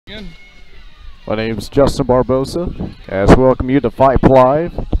My name is Justin Barbosa, as we welcome you to Vype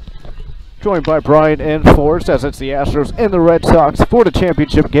Live. Joined by Brian and Forrest as it's the Astros and the Red Sox for the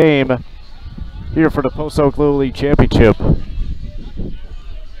championship game here for the Post Oak Little League Championship.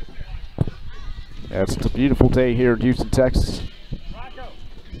 It's a beautiful day here in Houston, Texas.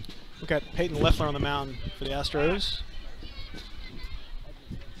 We've got Peyton Leffler on the mound for the Astros.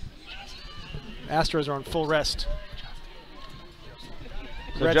 Astros are on full rest.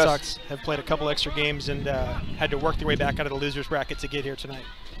 The Red Sox have played a couple extra games and had to work their way back out of the loser's bracket to get here tonight.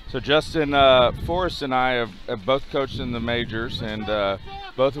 So Justin, Forrest and I have both coached in the majors, and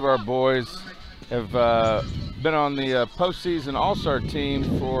both of our boys have been on the postseason All-Star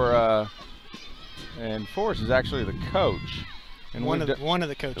team for, and Forrest is actually the coach. And one of the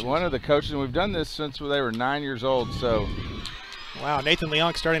coaches. One of the coaches, and we've done this since they were 9 years old. So, wow, Nathan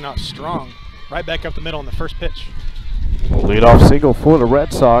Leonk starting off strong, right back up the middle on the first pitch. Leadoff single for the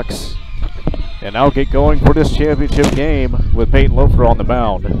Red Sox, and now get going for this championship game with Peyton Leffler on the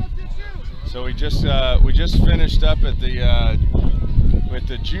mound. So we just finished up at the with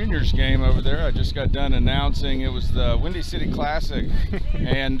the juniors game over there. I just got done announcing it was the Windy City Classic,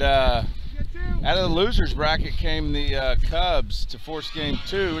 and out of the losers bracket came the Cubs to force game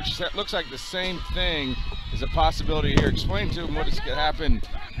 2, which looks like the same thing as a possibility here. Explain to them what is going to happen.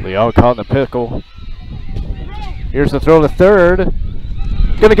 Leon caught in the pickle. Here's the throw to third.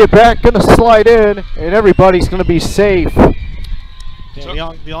 Gonna get back, gonna slide in, and everybody's gonna be safe.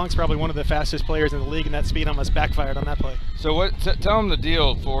 Yeah, Leonk's probably one of the fastest players in the league, and that speed almost backfired on that play. So tell them the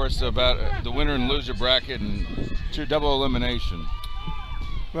deal for us about the winner and loser bracket and double elimination.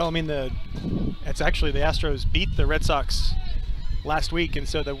 Well, I mean, it's actually the Astros beat the Red Sox last week, and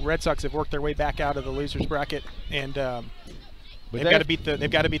so the Red Sox have worked their way back out of the losers bracket, and they've got to beat the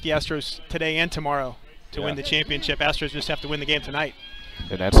Astros today and tomorrow to win the championship. Astros just have to win the game tonight.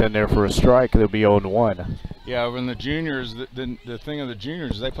 And that's in there for a strike. They'll be 0-1. Yeah, over in the juniors, the thing of the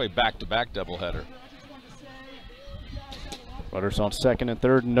juniors is they play back-to-back doubleheader. Runners on second and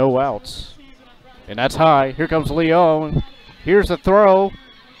third, no outs. And that's high. Here comes Leon. Here's the throw.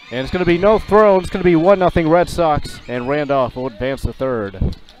 And it's going to be no throw. It's going to be 1-0 Red Sox. And Randolph will advance to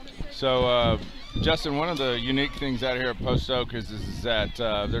third. So, Justin, one of the unique things out here at Post Oak is that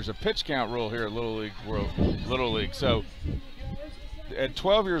there's a pitch count rule here at Little League. So at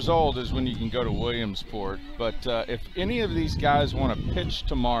 12 years old is when you can go to Williamsport. But if any of these guys want to pitch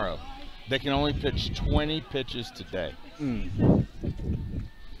tomorrow, they can only pitch 20 pitches today.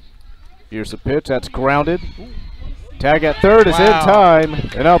 Here's the pitch. That's grounded. Tag at third is in time,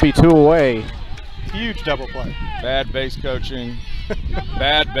 and that'll be 2 away. Huge double play. Bad base coaching,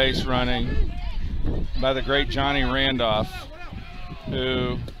 bad base running by the great Johnny Randolph,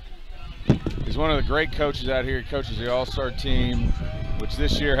 who is one of the great coaches out here. He coaches the All-Star team, which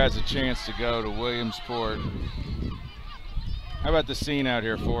this year has a chance to go to Williamsport. How about the scene out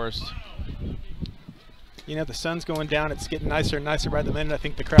here, Forrest? You know, the sun's going down. It's getting nicer and nicer by the minute. I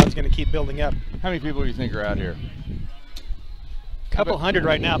think the crowd's going to keep building up. How many people do you think are out here? Couple hundred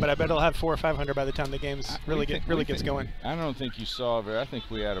right now, but I bet it'll have 400 or 500 by the time the game really gets going. I don't think you saw it. I think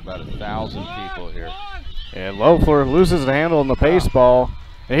we had about 1,000 people here. And Loeffler loses the handle on the baseball.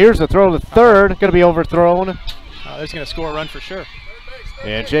 And here's the throw to third. Going to be overthrown. There's going to score a run for sure.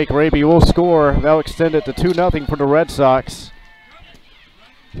 And Jake Raby will score. That'll extend it to 2-0 for the Red Sox.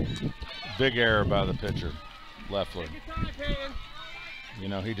 Big error by the pitcher, Leffler. You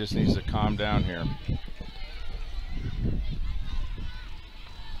know, he just needs to calm down here.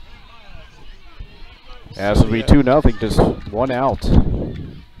 As it'll be 2-0, just 1 out.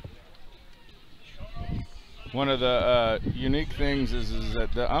 One of the unique things is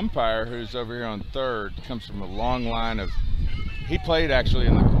that the umpire who's over here on third comes from a long line of, he played actually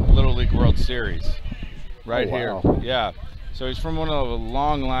in the Little League World Series right here. Yeah, so he's from one of a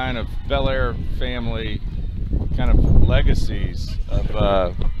long line of Bel Air family kind of legacies of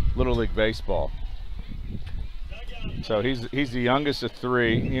Little League baseball. So he's the youngest of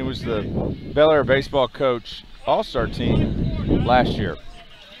 3. He was the Bel Air baseball coach All-Star team last year.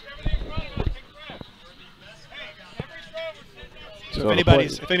 So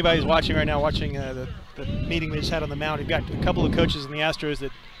if anybody's watching right now, watching the meeting we just had on the mound, we've got a couple of coaches in the Astros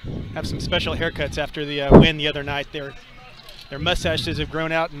that have some special haircuts after the win the other night. Their mustaches have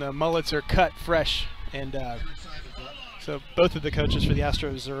grown out and the mullets are cut fresh, and so both of the coaches for the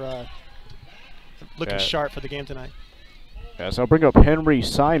Astros are looking sharp for the game tonight. So I'll bring up Henry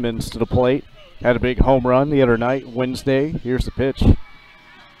Simons to the plate. Had a big home run the other night, Wednesday. Here's the pitch.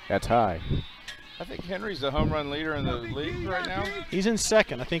 That's high. I think Henry's the home run leader in the league right now. He's in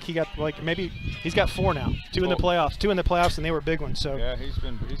second. I think he got maybe he's got 4 now. 2 in the playoffs, and they were big ones. So yeah, he's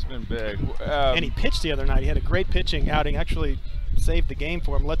been big. And he pitched the other night. He had a great pitching outing. Actually, saved the game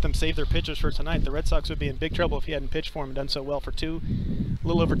for him. Let them save their pitchers for tonight. The Red Sox would be in big trouble if he hadn't pitched for him and done so well for a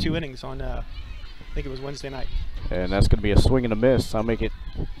little over 2 innings on I think it was Wednesday night. And that's going to be a swing and a miss. I'll make it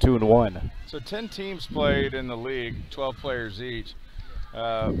 2-1. So 10 teams played in the league, 12 players each.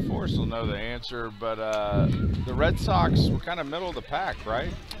 Forrest will know the answer, but the Red Sox were kind of middle of the pack, right?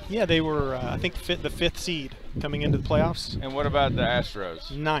 Yeah, they were, I think, the 5th seed coming into the playoffs. And what about the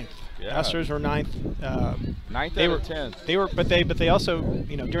Astros? 9th. Yeah. Astros were 9th. 9th out of 10th. But they also,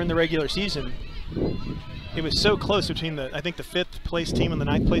 during the regular season, it was so close between I think the 5th place team and the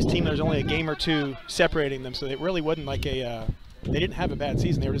 9th place team. There was only a game or 2 separating them, so it really wasn't like they didn't have a bad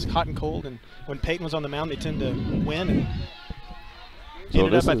season. They were just hot and cold, and when Peyton was on the mound, they tend to win. And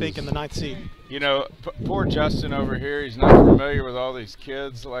ended up, I think, in the 9th seed. Poor Justin over here. He's not familiar with all these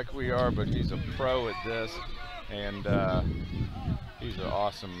kids like we are, but he's a pro at this, and he's an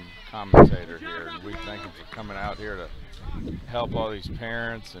awesome commentator here. And we thank him for coming out here to help all these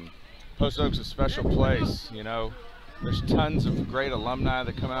parents. And Post Oak's a special place. There's tons of great alumni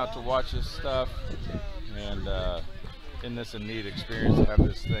that come out to watch this stuff, and isn't this a neat experience to have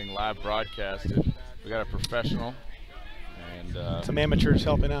this thing live broadcasted? We got a professional. And some amateurs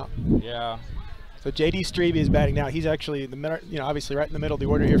helping out. Yeah. So J.D. Strebe is batting now. He's actually obviously right in the middle of the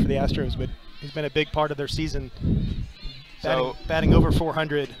order here for the Astros, but he's been a big part of their season. Batting over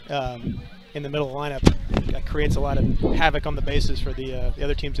 400 in the middle of the lineup. That creates a lot of havoc on the bases for the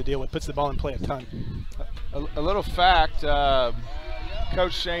other teams to deal with. Puts the ball in play a ton. A little fact: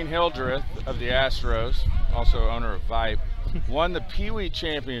 Coach Shane Hildreth of the Astros, also owner of Vype, won the Pee Wee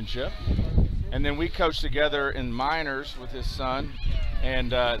Championship. And then we coached together in minors with his son,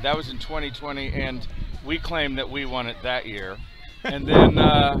 and that was in 2020, and we claimed that we won it that year. And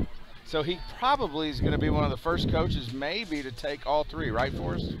then, so he probably is going to be one of the first coaches maybe to take all 3, right,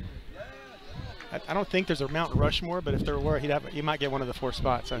 Forrest? I don't think there's a Mount Rushmore, but if there were, he might get one of the 4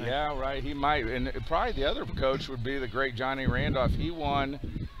 spots, I think. Yeah, right, he might. And probably the other coach would be the great Johnny Randolph. He won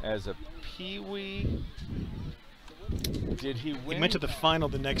as a Pee Wee. Did he win? He went to the final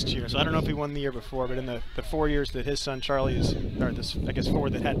the next year, so I don't know if he won the year before, but in the 4 years that his son Charlie is, or this, I guess 4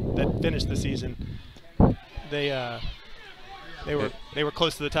 that finished the season, they were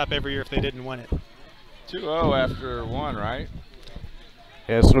close to the top every year if they didn't win it. 2-0 after 1, right?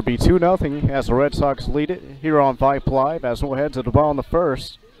 Yes, it'll be 2-0 as the Red Sox lead it here on Vype Live as we'll head to the ball in the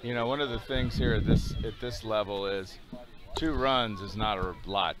first. One of the things here at this level is 2 runs is not a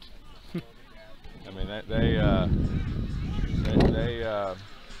lot. I mean,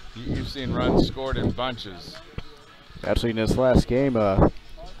 you've seen runs scored in bunches. Actually, in this last game,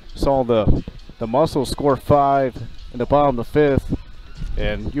 saw the Muscles score 5 in the bottom of the 5th,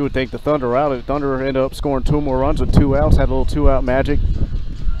 and you would think the Thunder out. The Thunder ended up scoring 2 more runs with 2 outs. Had a little 2-out magic.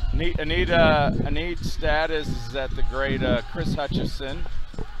 A neat stat is that the great Chris Hutchison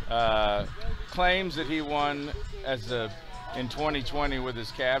claims that he won in 2020 with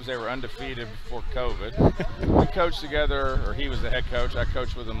his Cavs. They were undefeated before COVID. We coached together, or he was the head coach. I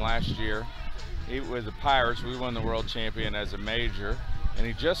coached with him last year. He was the Pirates. We won the world champion as a major, and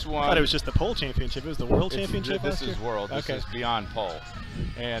he just won. I thought it was just the pole championship. It was the world championship. This is world. This is beyond pole.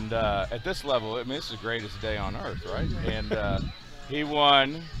 And at this level, I mean, this is the greatest day on earth, right? And he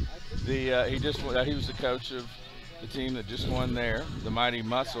won the. He was the coach of the team that just won there, the Mighty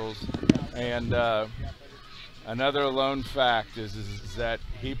Muscles, and. Another lone fact is that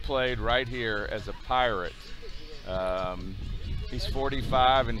he played right here as a Pirate. He's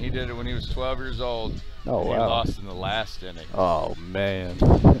 45, and he did it when he was 12 years old. Oh, wow. He lost in the last inning. Oh, man.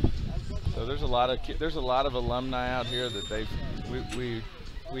 So there's a lot of alumni out here that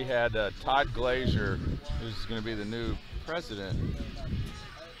we had Todd Glazier, who's going to be the new president,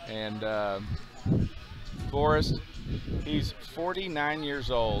 and Forrest. He's 49 years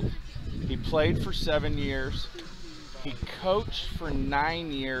old. He played for 7 years. He coached for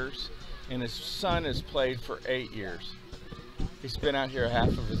 9 years, and his son has played for 8 years. He's been out here half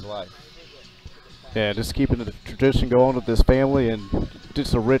of his life. Yeah, just keeping the tradition going with this family, and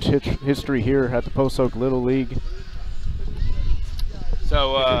just a rich history here at the Post Oak Little League.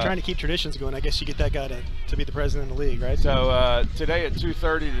 So if you're trying to keep traditions going, I guess you get that guy to be the president of the league, right? So today at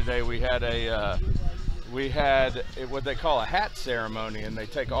 2:30 today we had what they call a hat ceremony, and they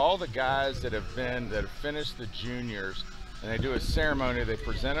take all the guys that have finished the juniors, and they do a ceremony. They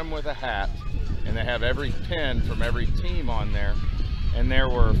present them with a hat, and they have every pin from every team on there. And there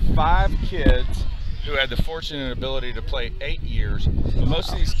were 5 kids who had the fortunate ability to play 8 years.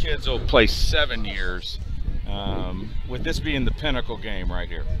 Most of these kids will play 7 years, with this being the pinnacle game right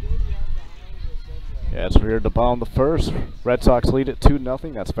here. Yeah, it's here at the bottom of the first. Red Sox lead it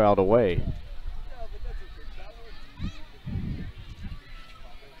 2-0. That's fouled away.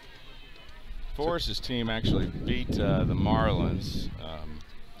 Forrest's team actually beat the Marlins.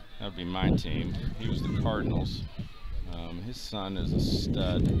 That would be my team. He was the Cardinals. His son is a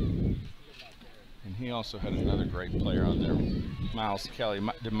stud. And he also had another great player on there, Miles Kelly.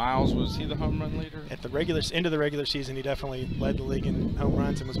 Was he the home run leader? At the end of the regular season, he definitely led the league in home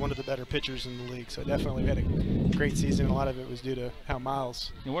runs and was one of the better pitchers in the league. So definitely had a great season. A lot of it was due to how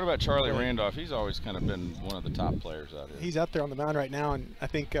Miles. And what about Charlie Randolph? He's always kind of been one of the top players out here. He's out there on the mound right now, and I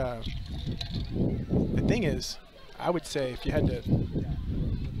think the thing is, I would say if you had to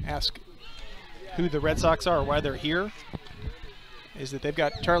ask who the Red Sox are or why they're here, is that they've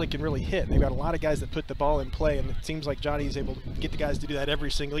got Charlie can really hit. They've got a lot of guys that put the ball in play, and it seems like Johnny's able to get the guys to do that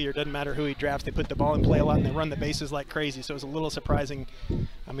every single year. Doesn't matter who he drafts, they put the ball in play a lot and they run the bases like crazy. So it was a little surprising.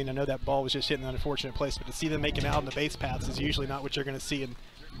 I mean, I know that ball was just hitting an unfortunate place, but to see them making out on the base paths is usually not what you're going to see. And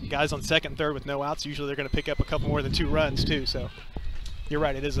guys on second, third with no outs, usually they're going to pick up a couple more than 2 runs too. So you're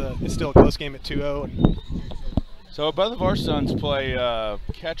right, it's still a close game at 2-0. And so both of our sons play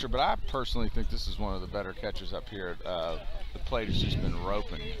catcher, but I personally think this is one of the better catchers up here. The plate has just been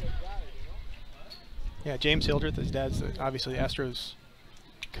roping. Yeah, James Hildreth, his dad's obviously the Astros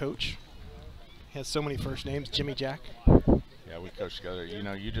coach. He has so many first names, Jimmy Jack. Yeah, we coach together. You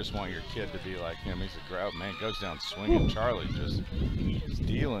know, you just want your kid to be like him. He's a grout man, goes down swinging. Charlie just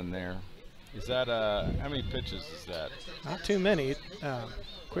dealing there. Is that how many pitches is that? Not too many.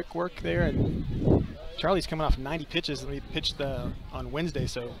 Quick work there, and Charlie's coming off 90 pitches, and he pitched on Wednesday,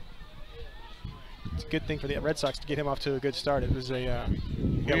 so it's a good thing for the Red Sox to get him off to a good start. It was a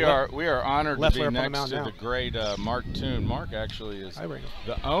we are honored to be next to the great Mark Toon. Mark actually is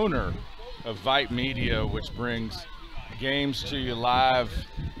the owner of Vype Media, which brings games to you live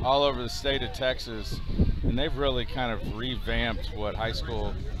all over the state of Texas, and they've really kind of revamped what high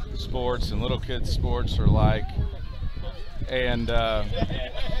school sports and little kids sports are like, and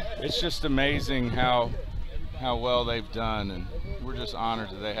it's just amazing how well they've done, and we're just honored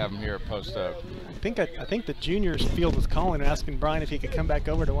that they have them here at Post Oak. I think the juniors field was calling and asking Brian if he could come back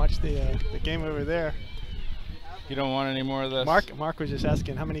over to watch the game over there. You don't want any more of this? Mark was just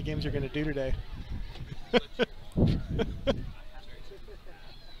asking how many games you're going to do today.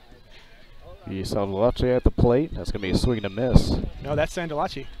 You saw Lefty at the plate. That's going to be a swing and a miss. No, that's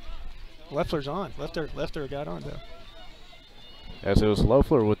Sandalachi. Leffler's on. Leffler got on though. As it was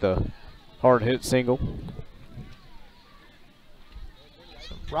Loeffler with the hard hit single.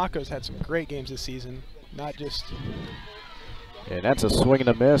 So Rocco's had some great games this season, not just. And that's a swing and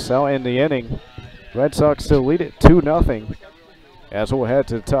a miss out in the inning. Red Sox still lead it 2-0 as we'll head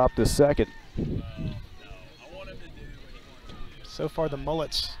to the top the second. So far the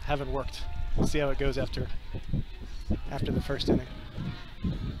mullets haven't worked. We'll see how it goes after the first inning.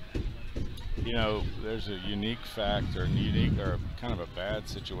 You know, there's a unique fact or kind of a bad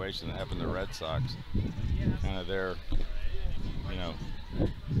situation that happened to the Red Sox. Kind of their,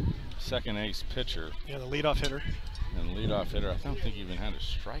 second ace pitcher. Yeah, the leadoff hitter. And leadoff hitter, I don't think he even had a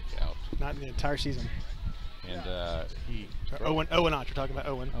strikeout. Not in the entire season. And he. Owen Ott, you're talking about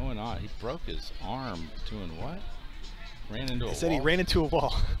Owen. Owen Ott, he broke his arm doing what? Ran into a wall. He said he ran into a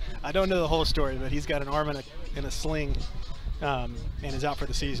wall. I don't know the whole story, but he's got an arm in a sling. And is out for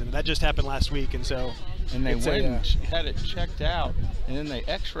the season. And that just happened last week, and so. And they went and had it checked out, and then they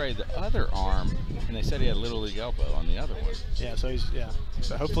X-rayed the other arm, and they said he had Little League elbow on the other one. Yeah, so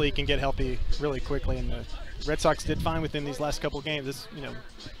so hopefully he can get healthy really quickly. And the Red Sox did fine within these last couple of games.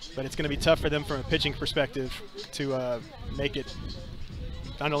 But it's going to be tough for them from a pitching perspective to make it.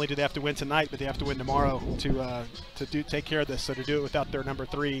 Not only do they have to win tonight, but they have to win tomorrow to take care of this. So to do it without their number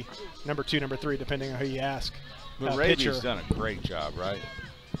 2, number 3, depending on who you ask. But Raby's done a great job, right?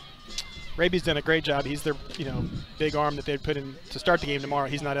 Raby's done a great job. He's their, big arm that they'd put in to start the game tomorrow.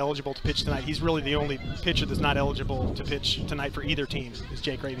 He's not eligible to pitch tonight. He's really the only pitcher that's not eligible to pitch tonight for either team is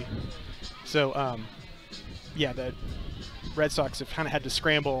Jake Raby. So, the Red Sox have kind of had to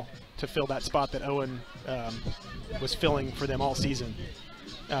scramble to fill that spot that Owen was filling for them all season.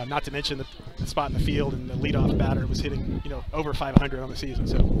 Not to mention the spot in the field, and the leadoff batter was hitting, over 500 on the season.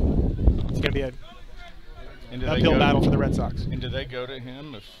 So it's going to be a uphill battle for the Red Sox. And do they go to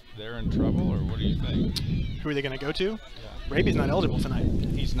him if they're in trouble, or what do you think? Who are they going to go to? Yeah. Raby's not eligible tonight.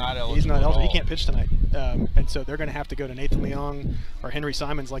 He's not eligible. He's not eligible. He can't pitch tonight. And so they're going to have to go to Nathan Leong or Henry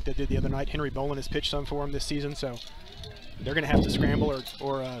Simons like they did the other night. Henry Bolin has pitched some for him this season, so they're going to have to scramble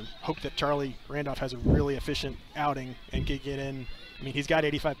or hope that Charlie Randolph has a really efficient outing and can get in. I mean, he's got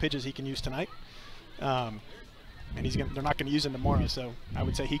 85 pitches he can use tonight, and they're not going to use him tomorrow. So I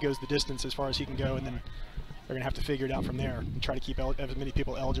would say he goes the distance as far as he can go, and then they're going to have to figure it out from there and try to keep as many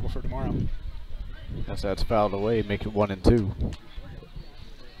people eligible for tomorrow. As that's fouled away, make it 1-2.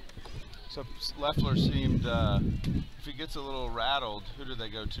 So Leffler seemed, if he gets a little rattled, who do they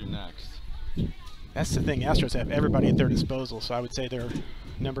go to next? That's the thing. Astros have everybody at their disposal, so I would say their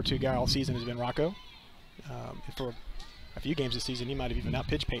 #2 guy all season has been Rocco. For a few games this season, he might have even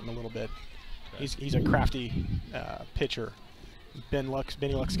out-pitched Peyton a little bit. Okay. He's a crafty pitcher. Benny Lux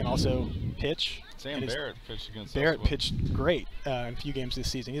can also pitch. Sam Barrett pitched against Barrett pitched great in a few games this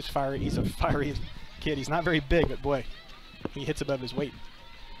season. He's a fiery kid. He's not very big, but boy, he hits above his weight.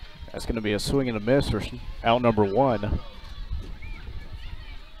 That's going to be a swing and a miss for out number 1.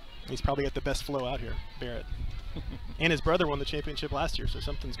 He's probably got the best flow out here, Barrett. And his brother won the championship last year, so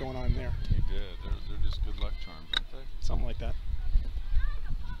something's going on there. He did. They're just good luck charms, aren't they? Something like that.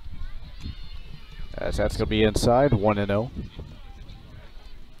 As that's going to be inside, 1-0.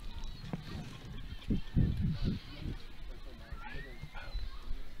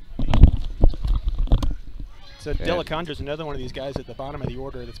 So Delacondra's another one of these guys at the bottom of the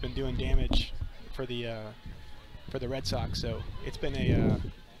order that's been doing damage for the Red Sox. So it's been a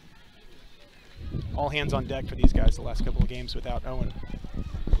all hands on deck for these guys the last couple of games without Owen.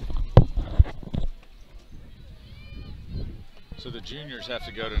 So the juniors have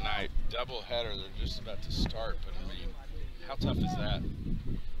to go tonight. Double header. They're just about to start, but I mean, how tough is that?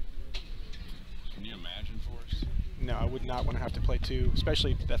 Can you imagine for us? No, I would not want to have to play 2,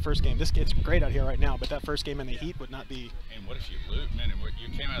 especially that first game. It's great out here right now, but that first game in the heat would not be. And what if you lose? Man, you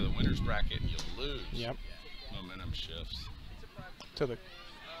came out of the winners bracket and you lose. Yep. Momentum shifts. So the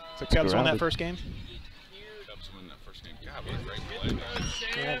Cubs won that first game? Cubs win that first game. God, what a great play.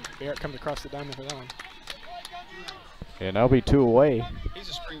 Yeah, Barrett comes across the diamond for that one. And that'll be 2 away. He's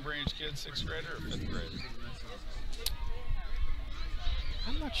a Spring Branch kid, 6th grader or 5th grader?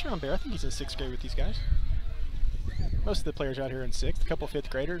 I'm not sure on Barrett. I think he's in 6th grade with these guys. Most of the players out here in 6th. A couple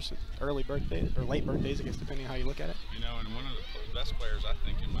 5th graders, early birthdays or late birthdays, I guess, depending on how you look at it. You know, and one of the best players I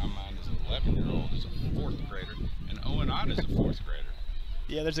think in my mind is an 11-year-old, is a 4th grader, and Owen Ott is a 4th grader.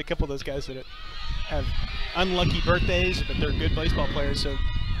 Yeah, there's a couple of those guys that have unlucky birthdays, but they're good baseball players. So.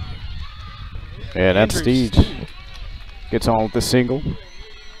 And that's Steege. Gets on with the single.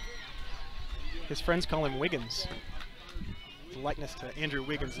 His friends call him Wiggins. The likeness to Andrew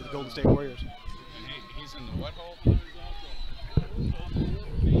Wiggins of the Golden State Warriors. And he's in the what hole?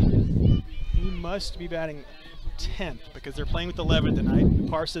 He must be batting 10th because they're playing with 11 tonight.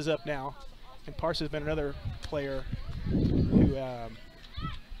 Parsa's up now. And Parsa's been another player who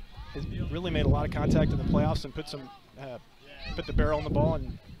has really made a lot of contact in the playoffs and put the barrel on the ball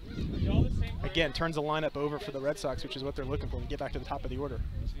and again turns the lineup over for the Red Sox, which is what they're looking for, to get back to the top of the order.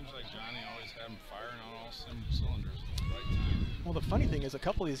 Seems like Johnny always had him firing on all cylinders at the right time. Well, the funny thing is a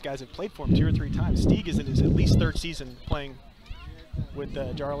couple of these guys have played for him 2 or 3 times. Stieg is in his at least 3rd season playing with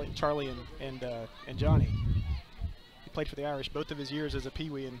Charlie and Johnny. He played for the Irish both of his years as a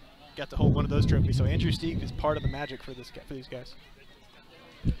peewee and got to hold one of those trophies. So Andrew Stieg is part of the magic for these guys.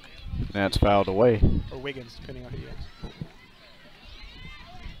 That's fouled away. Or Wiggins, depending on who you ask.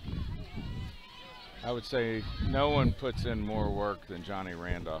 I would say no one puts in more work than Johnny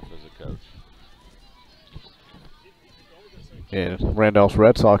Randolph as a coach. And Randolph's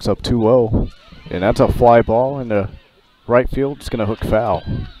Red Sox up 2-0. And that's a fly ball in the right field. It's going to hook foul.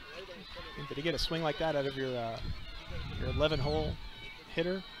 Did he get a swing like that out of your 11-hole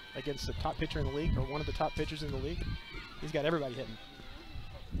hitter against the top pitcher in the league, or one of the top pitchers in the league? He's got everybody hitting.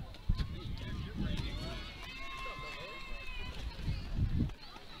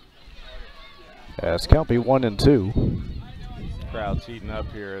 As count be 1-2. Crowd's heating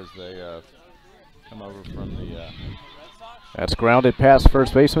up here as they come over from the. That's grounded past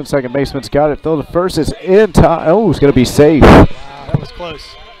first baseman. Second baseman's got it. Throw to first is in time. Oh, it's going to be safe. Wow, that was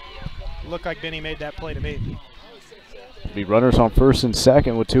close. Looked like Benny made that play to me. Be runners on first and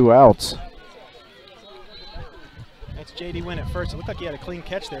second with 2 outs. That's J.D. Wynn at first. It looked like he had a clean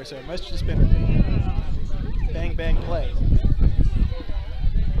catch there, so it must have just been a bang-bang play.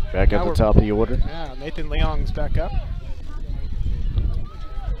 Back at the top of the order. Yeah, Nathan Leong's back up.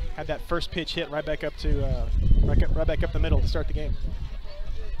 Had that first pitch hit right back up to right back up the middle to start the game.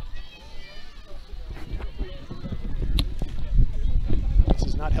 This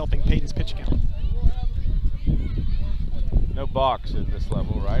is not helping Peyton's pitch count. No balks at this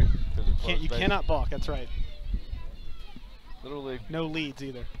level, right? You cannot balk. That's right. Little league. No leads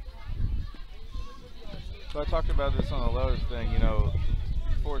either. So I talked about this on the Lowe's thing. You know,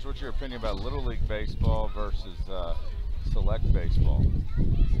 Forrest, what's your opinion about Little League baseball versus select baseball?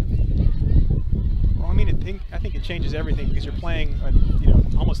 Well, I mean, I think it changes everything because you're playing a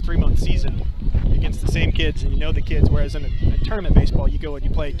almost 3-month season against the same kids, and you know the kids. Whereas in a tournament baseball, you go and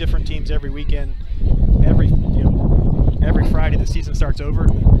you play different teams every weekend. Every Friday the season starts over.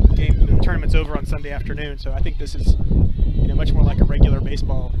 The tournament's over on Sunday afternoon. So I think this is much more like a regular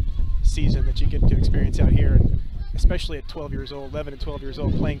baseball season that you get to experience out here, and especially at 12 years old, 11 and 12 years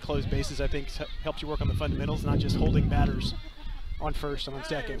old, playing closed bases, I think helps you work on the fundamentals, not just holding batters on first and on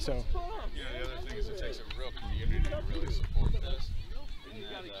second. So. The other thing is it takes a real community to really support this.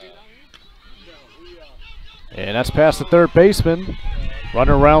 And that's past the third baseman.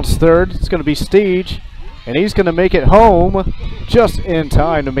 Runner rounds third. It's going to be Steege, and he's going to make it home just in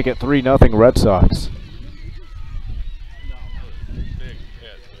time to make it 3-0 Red Sox.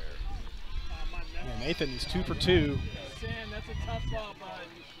 Yeah, Nathan is 2 for 2.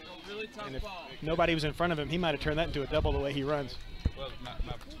 And if nobody was in front of him, he might have turned that into a double the way he runs. Well,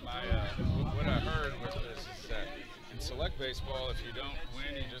 what I heard with this is that in select baseball, if you don't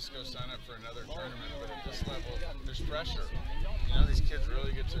win, you just go sign up for another tournament. But at this level, there's pressure. These kids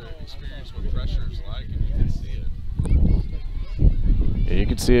really get to experience what pressure is like, and you can see it. Yeah, you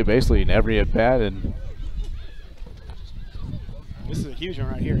can see it basically in every at-bat. And this is a huge one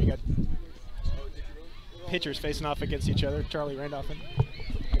right here. You got pitchers facing off against each other. Charlie Randolph in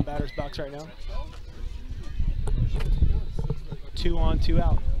the batter's box right now. 2 on, 2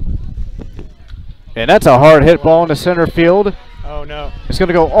 out. And that's a hard hit ball into center field. Oh no. It's going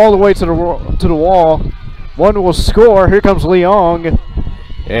to go all the way to the wall. One will score. Here comes Leong.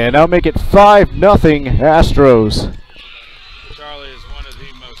 And that'll make it 5-0 Astros. Charlie is one of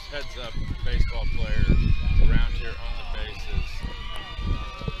the most heads-up baseball players around here on the bases.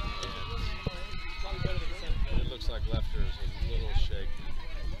 And it looks like Lefter is a little shaky.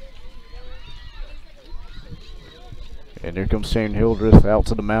 And here comes Shane Hildreth out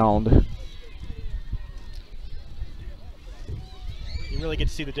to the mound. You really get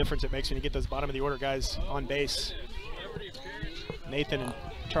to see the difference it makes when you get those bottom of the order guys on base. Nathan and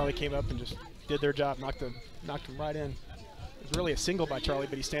Charlie came up and just did their job, knocked them right in. It was really a single by Charlie,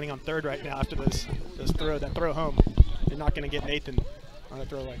 but he's standing on third right now after that throw home. You're not going to get Nathan on a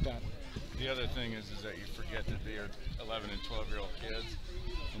throw like that. The other thing is that you forget that they are 11 and 12-year-old kids,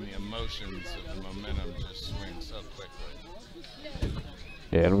 and the emotions of the momentum just swing so quickly.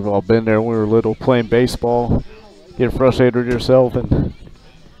 Yeah, and we've all been there when we were little playing baseball. Get frustrated with yourself and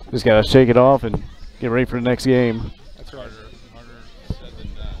just got to shake it off and get ready for the next game. That's right. Harder said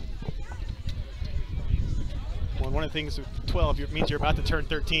than done. Well, one of the things with 12 means you're about to turn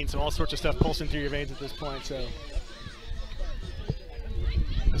 13, so all sorts of stuff pulsing through your veins at this point. So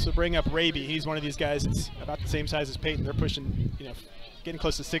this will bring up Raby. He's one of these guys that's about the same size as Peyton. They're pushing, getting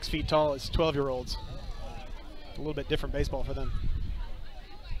close to 6 feet tall as 12-year-olds. A little bit different baseball for them.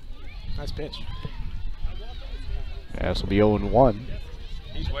 Nice pitch. Yeah, this will be 0-1.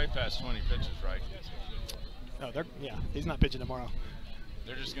 He's way past 20 pitches, right? Oh, he's not pitching tomorrow.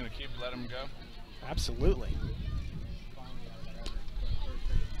 They're just going to let him go? Absolutely.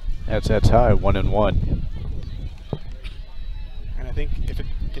 That's high, 1-1. And I think if it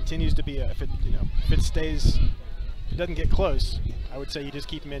continues to be if it doesn't get close, I would say you just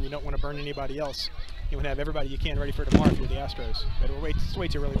keep him in. You don't want to burn anybody else. You want to have everybody you can ready for tomorrow if you're the Astros. But it's way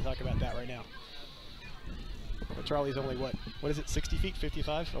too early to talk about that right now. But Charlie's only what is it, 60 feet,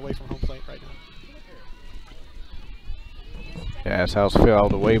 55 away from home plate right now. Yeah, that's how it's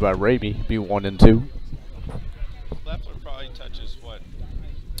fouled away by Raby. Be 1-2. Leffler probably touches what,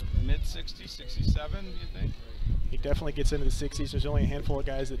 mid-60s, 67, do you think? He definitely gets into the 60s. There's only a handful of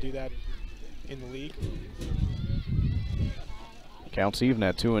guys that do that in the league. Counts even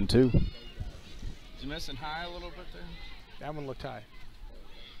at 2-2. Is he missing high a little bit there? That one looked high.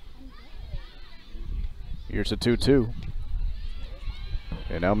 Here's a 2-2.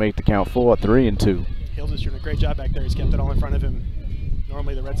 And now make the count full at 3-2. Hills is doing a great job back there. He's kept it all in front of him.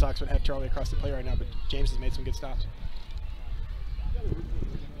 Normally the Red Sox would have Charlie across the plate right now, but James has made some good stops.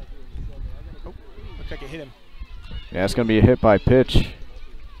 Oh, looks like it hit him. Yeah, it's going to be a hit by pitch.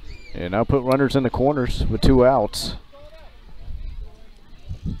 And now put runners in the corners with 2 outs.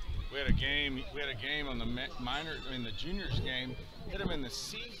 We had a game on the the juniors game. Hit him in the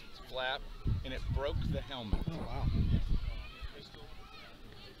C flap, and it broke the helmet. Oh, wow.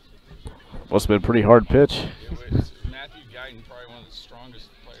 Must have been a pretty hard pitch. It was Matthew Guyton, probably one of the strongest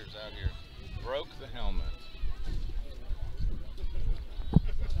players out here, broke the helmet.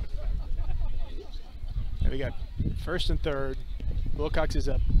 And we got first and third. Wilcox is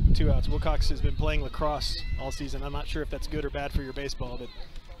up 2 outs. Wilcox has been playing lacrosse all season. I'm not sure if that's good or bad for your baseball, but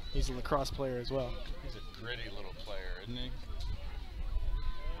he's a lacrosse player as well. He's a gritty little player, isn't he?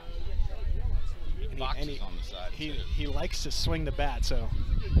 And on the side he likes to swing the bat, so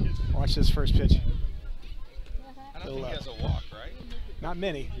watch this first pitch. I don't think he has a walk, right? Not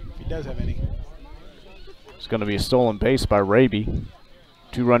many, if he does have any. It's going to be a stolen base by Raby.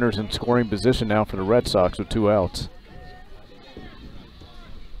 2 runners in scoring position now for the Red Sox with 2 outs.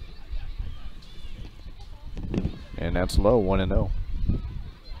 And that's low, 1-0.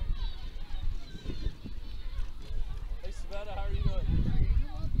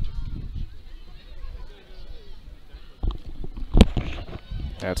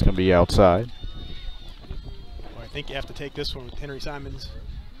 That's going to be outside. Well, I think you have to take this one with Henry Simons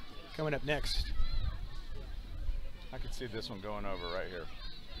coming up next. I can see this one going over right here.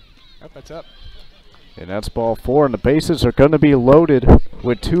 Oh, that's up. And that's ball 4, and the bases are going to be loaded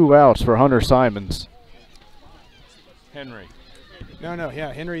with 2 outs for Hunter Simons. Henry. No,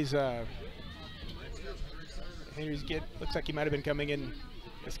 yeah, Henry's looks like he might have been coming in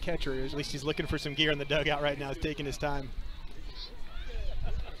as catcher. At least he's looking for some gear in the dugout right now. He's taking his time.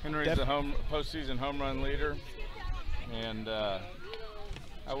 Henry's the postseason home run leader, and I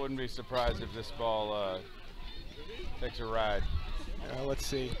wouldn't be surprised if this ball takes a ride. Let's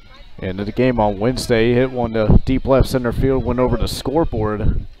see. And in the game on Wednesday, he hit one to deep left center field, went over the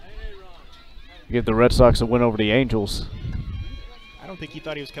scoreboard. Give the Red Sox a win over the Angels. I don't think he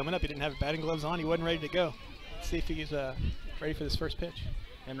thought he was coming up. He didn't have batting gloves on. He wasn't ready to go. Let's see if he's ready for this first pitch.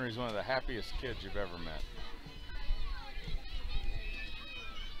 Henry's one of the happiest kids you've ever met.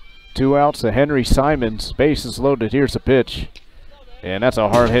 2 outs to Henry Simons. Base is loaded. Here's the pitch. And that's a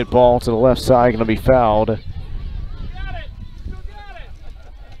hard hit ball to the left side. Going to be fouled.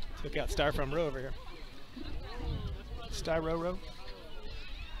 Look out, Styrofoam Row over here. Styro.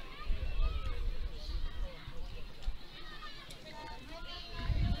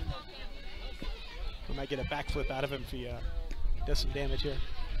 We might get a backflip out of him if he does some damage here.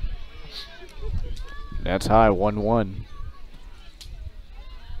 That's high, 1-1.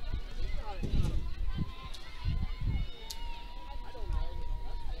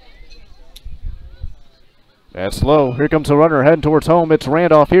 That's low. Here comes a runner heading towards home. It's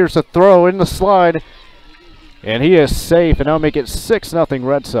Randolph. Here's the throw in the slide. And he is safe, and now make it 6-0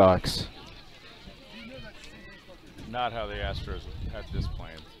 Red Sox. Not how the Astros had this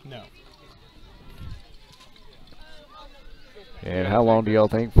planned. No. And how long do y'all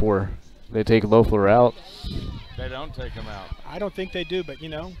think for they take Loeffler out? They don't take him out. I don't think they do, but you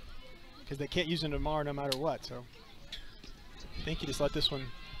know, because they can't use him tomorrow no matter what. So I think you just let this one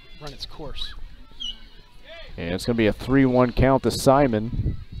run its course. And it's going to be a 3-1 count to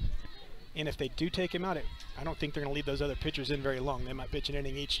Simon. And if they do take him out, I don't think they're going to leave those other pitchers in very long. They might pitch an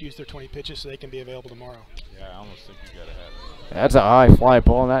inning each, use their 20 pitches so they can be available tomorrow. Yeah, I almost think you got to have it. That's a high fly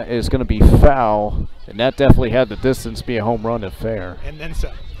ball, and that is going to be foul. And that definitely had the distance be a home run if fair. And then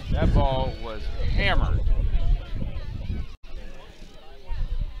some. That ball was hammered.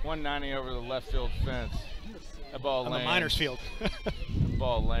 190 over the left field fence. That ball lands. On the minors field. The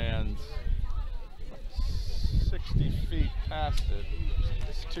ball lands 60 feet past it.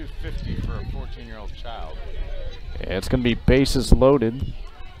 It's 250 for a 14-year-old child. Yeah, it's going to be bases loaded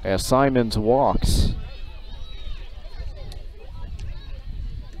as Simons walks.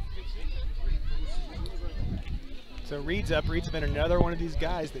 So Reed's up. Reed's been another one of these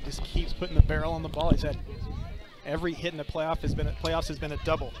guys that just keeps putting the barrel on the ball. He's had every hit in the playoffs has been a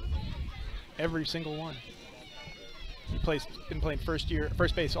double. Every single one. He's been playing first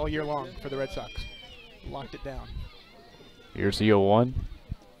base all year long for the Red Sox. Locked it down. Here's the 0-1.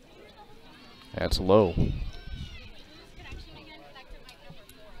 That's low.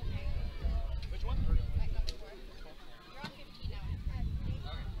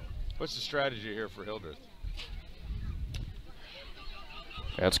 What's the strategy here for Hildreth?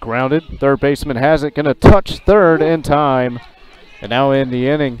 That's grounded. Third baseman has it. Going to touch third in time. And now in the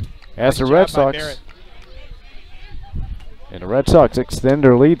inning as the Red Sox. And the Red Sox extend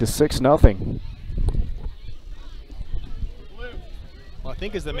their lead to 6-0. Well, I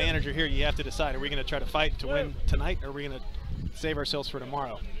think as the manager here, you have to decide, are we going to try to fight to win tonight, or are we going to save ourselves for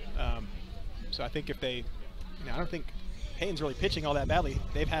tomorrow? So I think if they, I don't think Hayden's really pitching all that badly.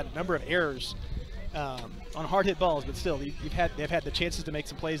 They've had a number of errors on hard hit balls, but still, they've had the chances to make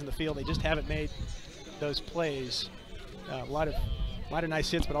some plays in the field. They just haven't made those plays. A lot of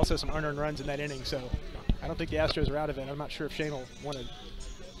nice hits, but also some unearned runs in that inning. So I don't think the Astros are out of it. I'm not sure if Shane will want to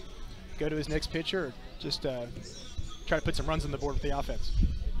go to his next pitcher or just try to put some runs on the board with the offense.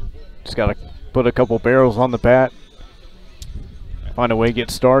 Just got to put a couple barrels on the bat. find a way to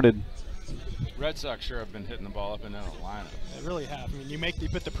get started. Red Sox sure have been hitting the ball up and down the lineup. They really have. I mean, you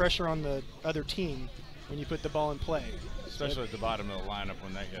put the pressure on the other team when you put the ball in play. Especially at the bottom of the lineup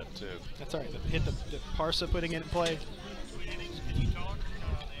when they hit, too. That's all right. Hit the Parsa putting it in play.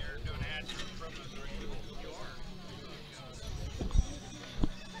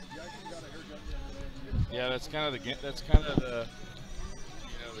 Yeah, that's kind of the you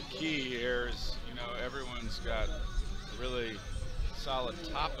know, the key here is, you know, everyone's got a really solid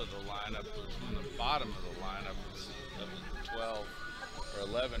top of the lineup, but when the bottom of the lineup is 12 or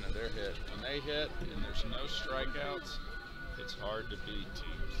 11 of their hit. When they hit and there's no strikeouts, it's hard to beat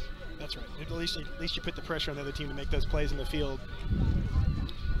teams. That's right. At least you put the pressure on the other team to make those plays in the field.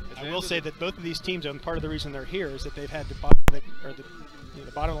 I will say that both of these teams, and part of the reason they're here is that they've had the bottom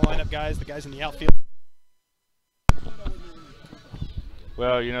of the lineup guys, the guys in the outfield.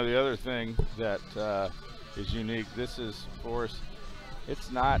 Well, you know, the other thing that is unique, this is, for us,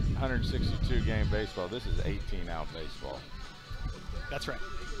 it's not 162 game baseball. This is 18 out baseball. That's right.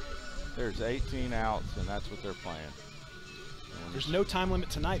 There's 18 outs, and that's what they're playing. And there's no time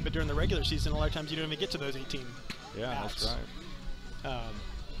limit tonight, but during the regular season, a lot of times you don't even get to those 18 yeah, outs. That's right.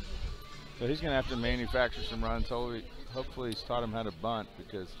 So he's going to have to manufacture some runs. Hopefully he's taught him how to bunt,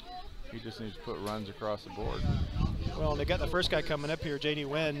 because he just needs to put runs across the board. Well, they got the first guy coming up here, J.D.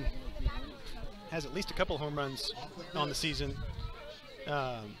 Wynn, has at least a couple home runs on the season,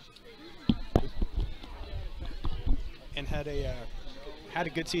 and had a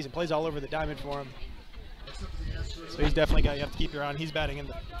good season. Plays all over the diamond for him. So he's definitely a guy you have to keep your eye on. He's batting in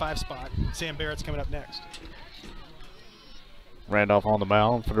the 5 spot. Sam Barrett's coming up next. Randolph on the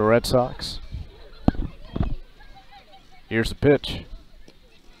mound for the Red Sox. Here's the pitch.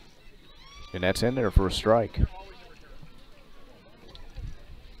 And that's in there for a strike.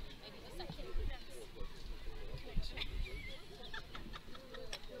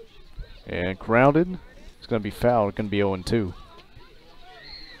 And grounded. It's going to be fouled. It's going to be 0-2.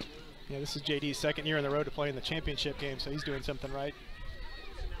 Yeah, this is JD's second year in the road to play in the championship game, so he's doing something right.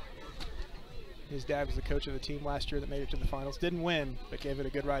 His dad was the coach of the team last year that made it to the finals. Didn't win, but gave it a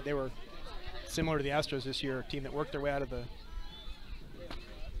good ride. They were similar to the Astros this year, a team that worked their way out of the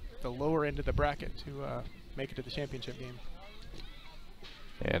lower end of the bracket to make it to the championship game.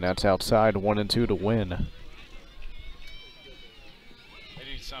 And that's outside, 1-2 to win. They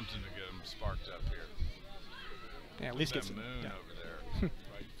need something to get them sparked up here. Yeah, at least get some moon yeah. over there.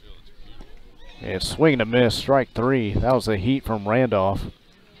 Right field, it's beautiful. And swing and a miss, strike 3. That was a heat from Randolph.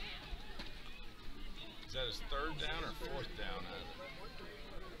 Is that his 3rd down or 4th down?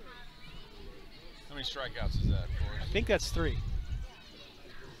 How many strikeouts is that for us? I think that's 3.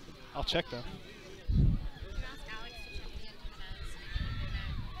 I'll check though.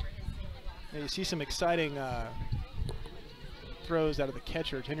 Yeah, you see some exciting throws out of the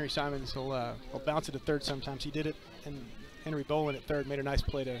catcher. Henry Simons will bounce it to third sometimes. He did it, and Henry Bowen at third made a nice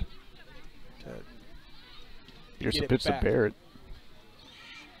play to Here's get the it pitch to back. Barrett.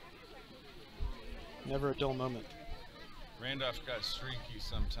 Never a dull moment. Randolph got streaky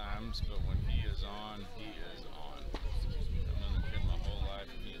sometimes, but when he is on, he is on. I've known the kid my whole life,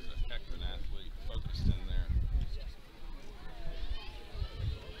 and he is a heck of an athlete, focused in there.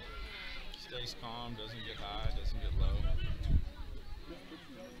 Stays calm, doesn't get high, doesn't get low.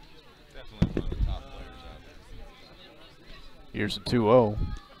 Definitely one of the top players out there. Here's the 2-0.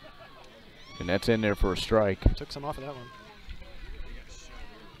 And that's in there for a strike. Took some off of that one.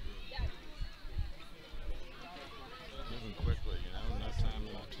 Moving quickly, you know, no time in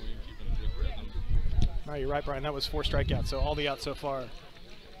between, keeping a good rhythm. All right, you're right, Brian. That was 4 strikeouts. So all the outs so far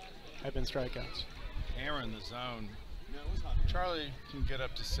have been strikeouts. Hammering the zone. Charlie can get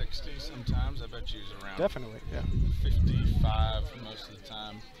up to 60 sometimes. I bet you he's around Definitely, yeah. 55 most of the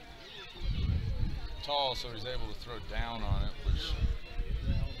time. Tall, so he's able to throw down on it, which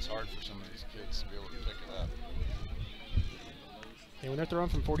it's hard for some of these kids to be able to pick it up. Yeah, when they're throwing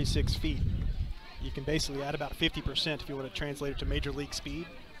from 46 feet, you can basically add about 50% if you want to translate it to major league speed.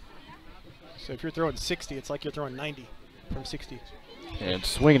 So if you're throwing 60, it's like you're throwing 90 from 60. And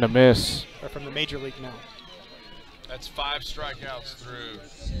swing and a miss. Or from the major league now. That's 5 strikeouts through.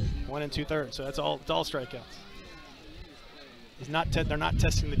 1 2/3, so it's all strikeouts. He's not. They're not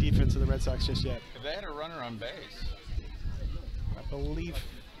testing the defense of the Red Sox just yet. If they had a runner on base. I believe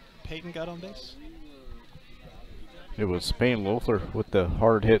Peyton got on base. It was Payne Loeffler with the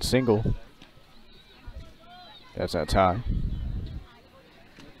hard hit single. That's that tie.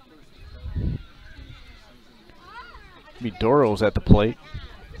 Midoro's at the plate.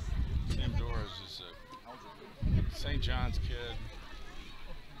 Sam Dora's is a St. John's kid.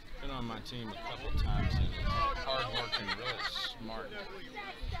 Been on on my team a couple times, and he's hard-working, really smart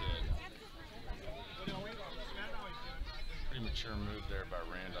kid. Pretty mature move there by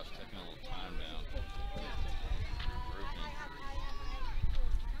Randolph, taking a little time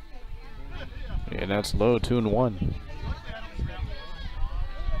down. And that's low, 2-1. You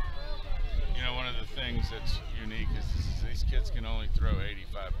know, one of the things that's unique is these kids can only throw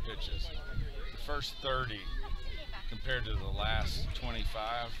 85 pitches. The first 30 compared to the last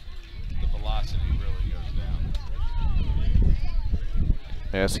 25, the velocity really goes down.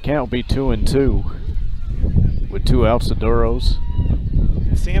 Yes, the count will be 2-2 with 2 outs to Duros.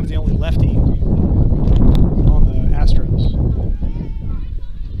 And Sam's the only lefty on the Astros.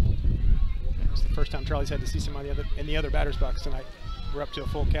 It's the first time Charlie's had to see somebody in the other batter's box tonight. We're up to a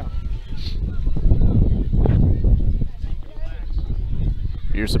full count.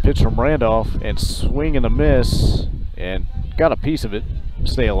 Here's the pitch from Randolph, and swing and a miss, and got a piece of it.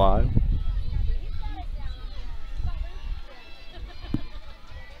 Stay alive.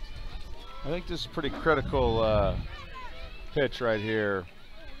 I think this is a pretty critical pitch right here.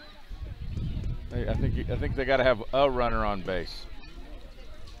 I think they got to have a runner on base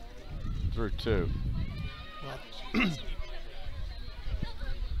through 2. Well,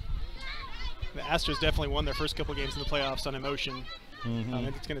 the Astros definitely won their first couple games in the playoffs on emotion. I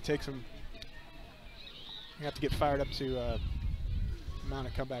think it's going to take some. You have to get fired up to mount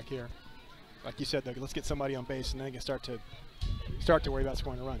a comeback here. Like you said, though, let's get somebody on base, and then they can start to worry about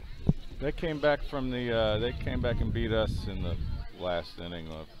scoring a run. They came back from the. They came back and beat us in the last inning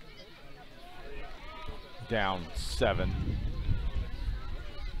of down 7,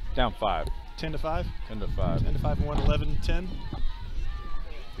 down 5. 10-5. 10-5. 10-5 and 1, 11-10.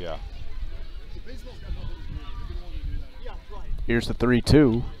 Yeah. Here's the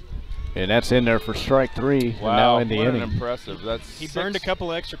 3-2, and that's in there for strike 3. Wow, and now in the what inning. An impressive. That's he burned a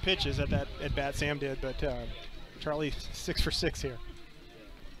couple of extra pitches at bat. Sam did, but Charlie 6 for 6 here.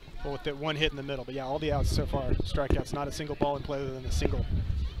 Well, with that one hit in the middle, but yeah, all the outs so far, strikeouts. Not a single ball in play other than a single.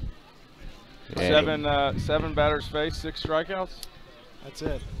 7 batters faced, 6 strikeouts. That's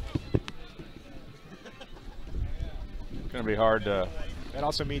it. Going to be hard to. That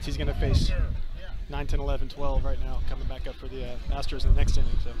also means he's going to face 9, 10, 11, 12 right now, coming back up for the Astros in the next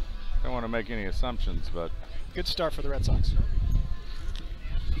inning. So, don't want to make any assumptions, but good start for the Red Sox.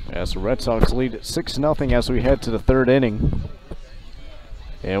 As the Red Sox lead at 6-0 as we head to the 3rd inning.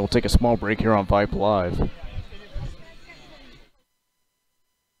 And we'll take a small break here on Vype Live.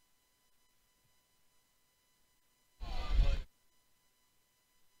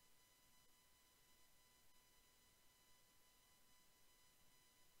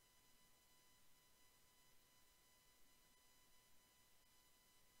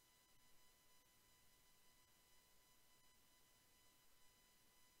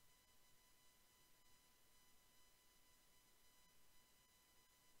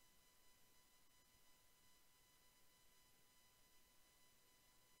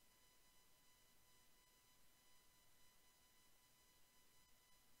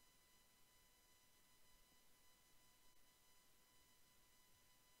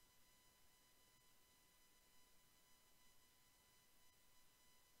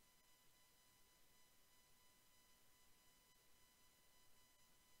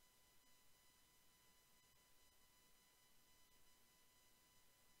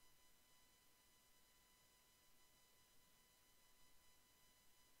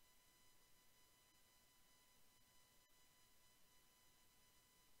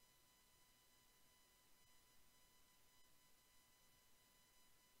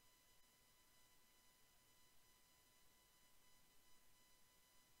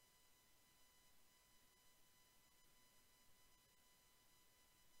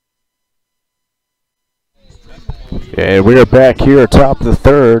 And we are back here atop the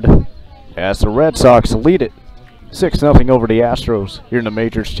 3rd as the Red Sox lead it 6-0 over the Astros here in the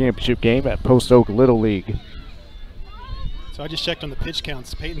Majors Championship game at Post Oak Little League. So I just checked on the pitch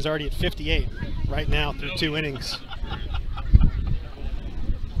counts. Peyton's already at 58 right now through 2 innings.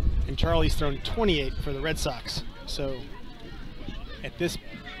 And Charlie's thrown 28 for the Red Sox. So at this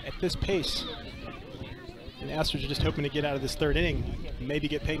pace, and the Astros are just hoping to get out of this 3rd inning, maybe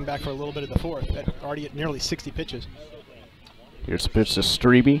get Peyton back for a little bit of the 4th. Already at nearly 60 pitches. Here's the pitch to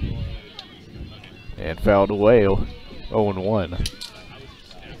Strebe, and fouled away, 0-1.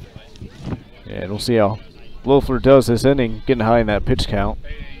 And we'll see how Loeffler does this inning, getting high in that pitch count.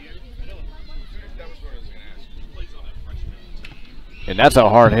 And that's a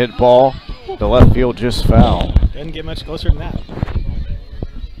hard hit ball. The left field just foul. Doesn't get much closer than that.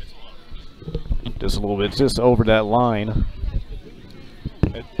 Just a little bit, just over that line.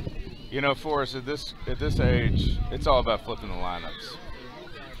 You know, Forrest, at this age, it's all about flipping the lineups.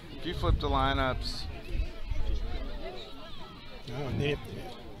 If you flip the lineups,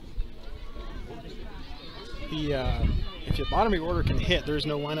 if your bottom of your order can hit, there's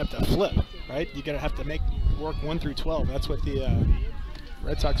no lineup to flip, right? You're gonna have to make work 1 through 12. That's what the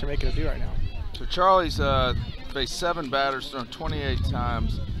Red Sox are making it do right now. so Charlie's faced 7 batters, thrown 28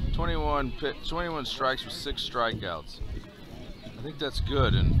 times, 21 strikes with 6 strikeouts. I think that's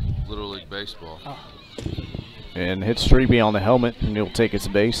good in Little League Baseball. Oh. And hits Strebe on the helmet, and he'll take its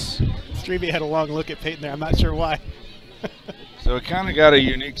base. Strebe had a long look at Peyton there. I'm not sure why. So we kind of got a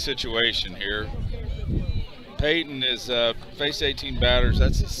unique situation here. Peyton is faced 18 batters.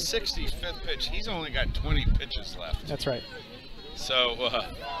 That's his 65th pitch. He's only got 20 pitches left. That's right. So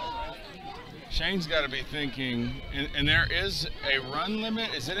Shane's got to be thinking, and there is a run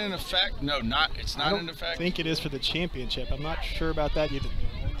limit. Is it in effect? No, it's not in effect. I think it is for the championship. I'm not sure about that.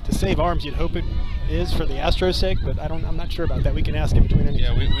 To save arms, you'd hope it is for the Astros' sake, but I'm not sure about that. We can ask him between innings.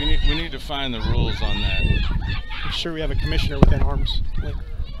 Yeah, we need to find the rules on that. I'm sure we have a commissioner within arms.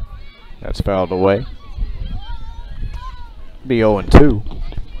 That's fouled away. Be 0-2.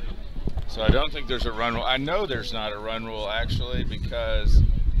 So I don't think there's a run rule. I know there's not a run rule actually, because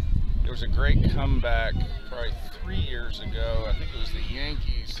there was a great comeback probably 3 years ago. I think it was the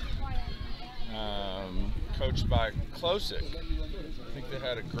Yankees, coached by Klosick. I think they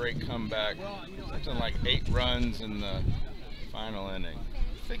had a great comeback, something like 8 runs in the final inning.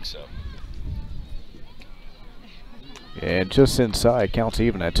 I think so. And just inside, counts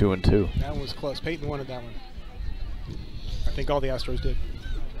even at 2-2. That one was close. Peyton wanted that one. I think all the Astros did.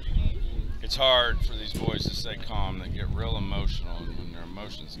 It's hard for these boys to stay calm. They get real emotional, and when their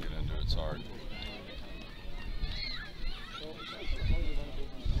emotions get into it, it's hard.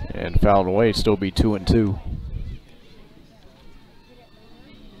 And fouled away, still be 2-2.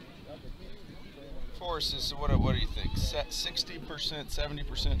 Forrest, what do you think? 60%,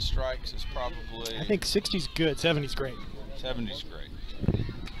 70% strikes is probably. I think 60's good, 70's great. 70's great.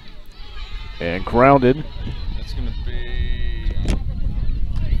 And grounded. That's going to be.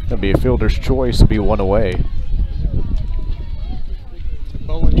 That'll be a fielder's choice. It'll be 1 away.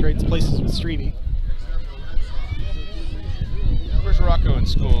 Bolin trades places with Strebe. Where's Rocco in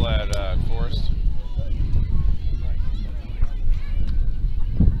school at, Forrest?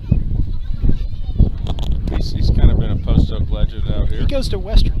 He's kind of been a Post Oak legend out here. He goes to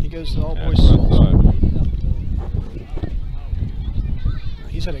Western. He goes to all boys.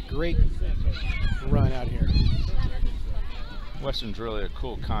 He's had a great run out here. Western's really a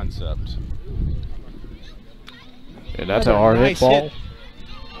cool concept. And that's a hard hit ball. Hit.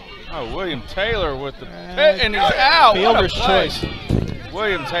 Oh, William Taylor with the pit, and he's out. Fielder's choice.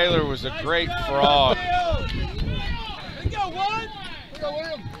 William Taylor was a great frog.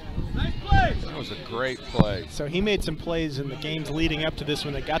 That was a great play. So he made some plays in the games leading up to this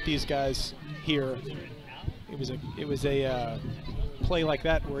one that got these guys here. It was a play like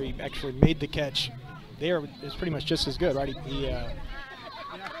that where he actually made the catch. There is pretty much just as good, right?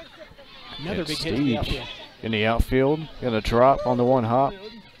 Another big hit in the outfield. In the outfield, gonna drop on the 1 hop.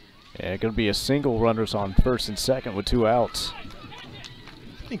 And gonna be a single, runners on first and second with 2 outs.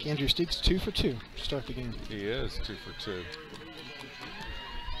 I think Andrew Steeg's 2 for 2 to start the game. He is 2 for 2.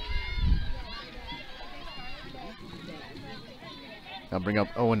 I'll bring up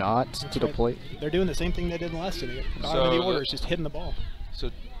Owen Ott to the plate. They're doing the same thing they did in the last inning. Bottom of the order is just hitting the ball.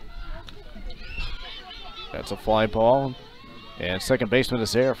 So that's a fly ball. And second baseman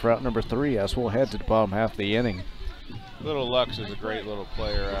is there for out number 3 as we'll head to the bottom half of the inning. Little Lux is a great little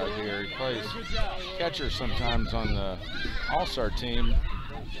player out here. He plays catcher sometimes on the All-Star team.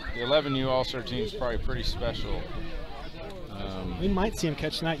 The 11U All-Star team is probably pretty special. We might see him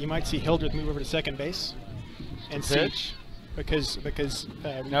catch tonight. You might see Hildreth move over to second base and pitch. Because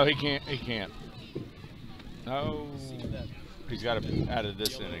no, he can't. He can't. No, he's got to be out of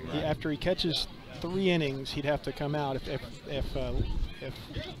this inning. Right? After he catches 3 innings, he'd have to come out if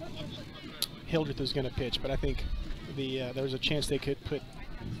Hildreth was going to pitch. But I think there's a chance they could put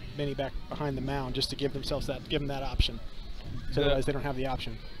Benny back behind the mound just to give them that option. So otherwise, they don't have the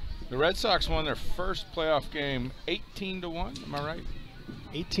option. The Red Sox won their first playoff game 18-1. Am I right?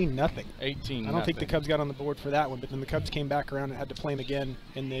 18-0. 18-0. I don't think the Cubs got on the board for that one, but then the Cubs came back around and had to play them again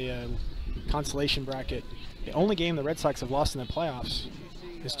in the consolation bracket. The only game the Red Sox have lost in the playoffs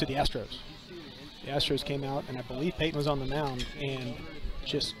is to the Astros. The Astros came out, and I believe Peyton was on the mound and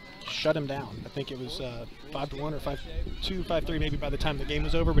just shut him down. I think it was 5-1 or 5-2, 5-3 maybe by the time the game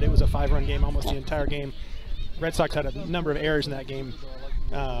was over, but it was a 5-run game almost the entire game. Red Sox had a number of errors in that game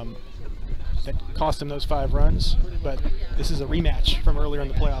that cost them those 5 runs, but this is a rematch from earlier in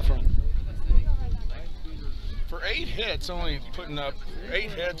the playoff run. For 8 hits, only putting up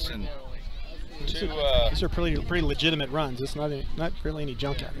 8 hits and two. These are pretty legitimate runs. It's not really any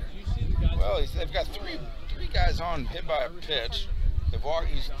junk out here. Well, they've got three guys on hit by a pitch. They've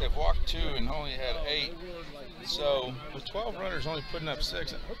walked 2 and only had 8. So with 12 runners only putting up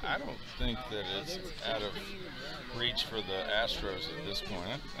 6, I don't think that it's out of reach for the Astros at this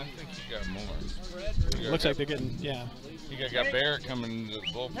point. I think you got more. Looks like they're getting, yeah. You got Barrett coming into the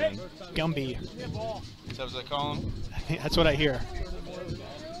bullpen. Gumby. Is that what they call him? That's what I hear.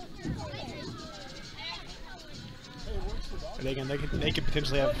 But again, they could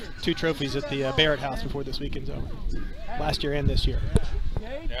potentially have 2 trophies at the Barrett house before this weekend's over. Last year and this year.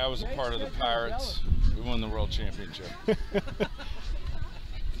 Yeah, I was a part of the Pirates. We won the World Championship.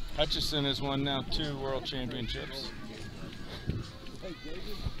 Hutchison has won now 2 World Championships.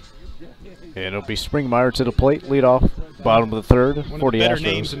 And it'll be Springmeyer to the plate, lead off, bottom of the 3rd One for of the the better Astros.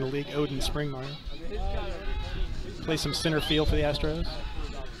 names in the league, Odin Springmeyer. Play some center field for the Astros.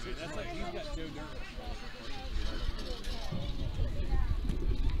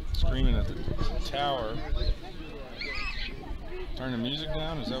 Screaming at the tower. Turn the music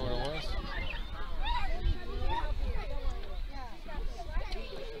down, is that what it was?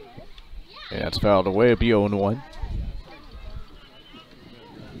 And that's fouled away. It'll be 0-1.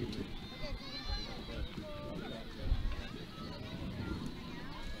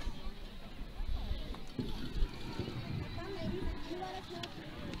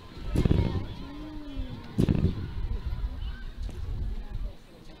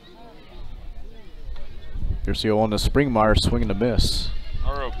 Here's the 0 on the Springmeyer, swinging to miss.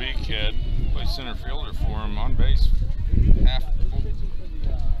 ROB kid, plays center fielder for him, on base half,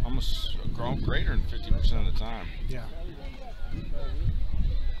 almost greater than 50% of the time. Yeah.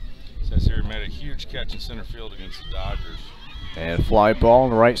 Says here he made a huge catch in center field against the Dodgers. And fly ball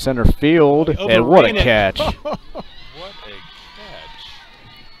in right center field, and what a catch. What a catch.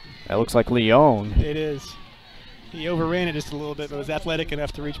 That looks like Leon. It is. He overran it just a little bit, but was athletic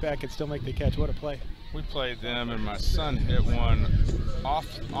enough to reach back and still make the catch. What a play. We played them, and my son hit one off,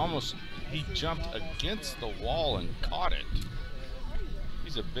 almost, he jumped against the wall and caught it.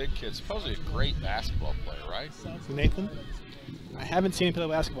 He's a big kid, supposedly a great basketball player, right? Nathan? I haven't seen him play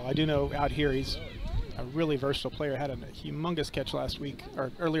basketball. I do know out here he's a really versatile player. Had a humongous catch last week,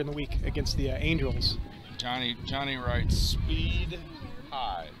 or earlier in the week, against the Angels. Johnny writes speed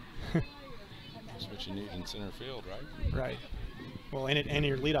high. That's what you need in center field, right? Right. Well, and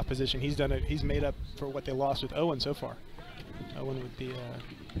your leadoff position, he's done it. He's made up for what they lost with Owen so far. Owen with the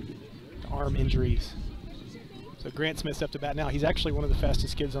arm injuries. So Grant Smith's up to bat now. He's actually one of the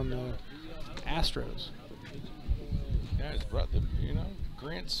fastest kids on the Astros. Yeah, his brother, you know,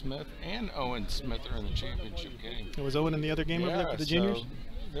 Grant Smith and Owen Smith are in the championship game. Was Owen in the other game over there for the juniors? So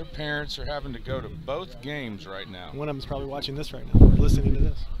their parents are having to go to both games right now. One of them is probably watching this right now, or listening to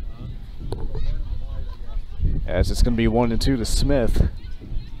this. As it's going to be 1-2 to Smith.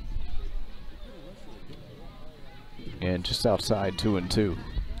 And just outside 2-2.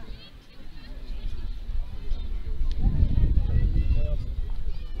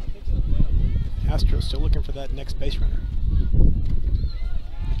 Astros still looking for that next base runner.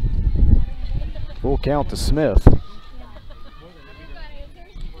 Full count to Smith.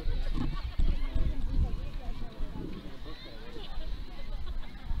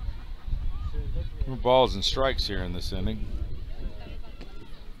 More balls and strikes here in this inning.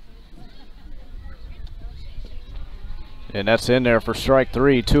 And that's in there for strike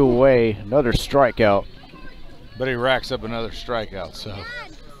 3, 2 away, another strikeout. But he racks up another strikeout, so.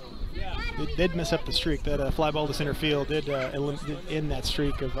 It did mess up the streak. That fly ball to center field did end that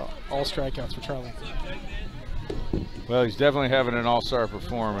streak of all strikeouts for Charlie. Well, he's definitely having an all-star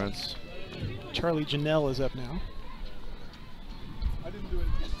performance. Charlie Janelle is up now.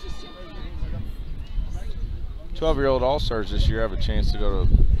 12-year-old all-stars this year have a chance to go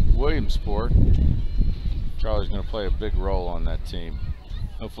to Williamsport. Charlie's going to play a big role on that team.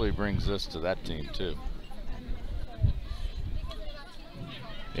 Hopefully he brings this to that team too.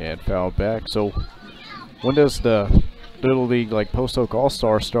 And foul back. So when does the Little League like Post Oak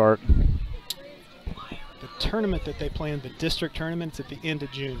All-Star start? The tournament that they play in, the district tournament's at the end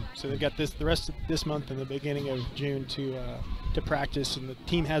of June. So they've got the rest of this month and the beginning of June to practice, and the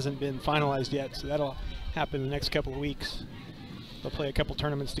team hasn't been finalized yet, so that'll happen in the next couple of weeks. They'll play a couple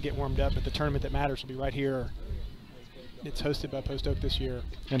tournaments to get warmed up, but the tournament that matters will be right here. It's hosted by Post Oak this year.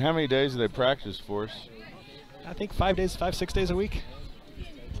 And how many days do they practice for us? I think 5 days, 5, 6 days a week.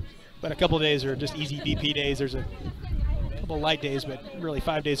 But a couple of days are just easy BP days. There's a couple light days, but really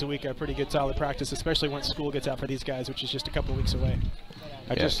 5 days a week are pretty good solid practice, especially once school gets out for these guys, which is just a couple of weeks away.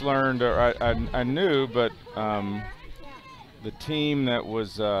 I just learned, or I knew, but the team that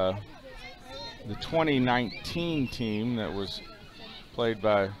was the 2019 team that was played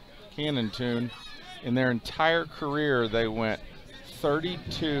by Cannon Tune, in their entire career they went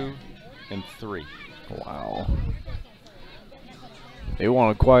 32-3. Wow. They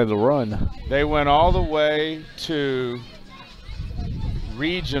wanted quite the run. They went all the way to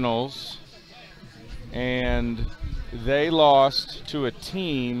regionals, and they lost to a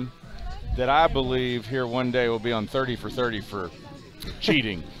team that I believe here one day will be on 30 for 30 for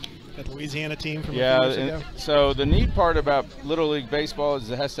cheating. That Louisiana team from a few years ago. So the neat part about Little League Baseball is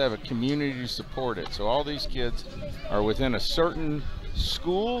it has to have a community to support it. So all these kids are within a certain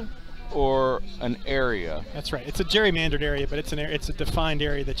school or an area. That's right. It's a gerrymandered area, but it's a defined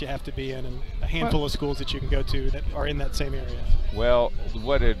area that you have to be in, and a handful of schools that you can go to that are in that same area. Well,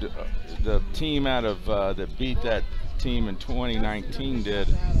 what did the team out of that beat that team in 2019 did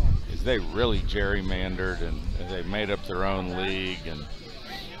is they really gerrymandered, and they made up their own league. And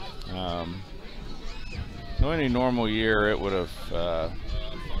so any normal year it would have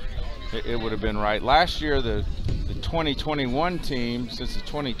been right. Last year the 2021 team, since the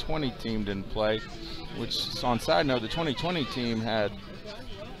 2020 team didn't play, which on side note, the 2020 team had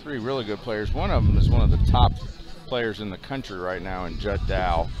 3 really good players. One of them is one of the top players in the country right now in Judd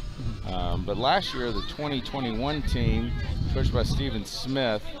Dow. But last year the 2021 team, coached by Stephen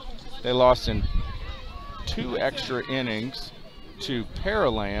Smith, they lost in 2 extra innings to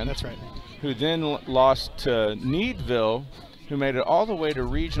Pearland. That's right. Who then lost to Needville, who made it all the way to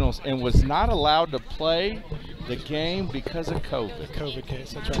regionals and was not allowed to play the game because of COVID. COVID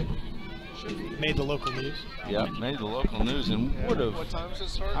case, that's right. Made the local news. Yeah, made the local news, and would have. What time does it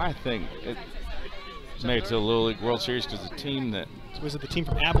start? I think it made it to the Little League World Series because the team that. Was it the team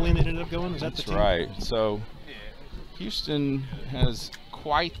from Abilene that ended up going? Was that the team? That's right. So Houston has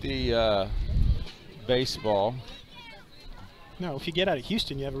quite the baseball. No, if you get out of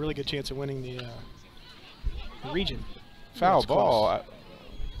Houston, you have a really good chance of winning the region. Foul ball.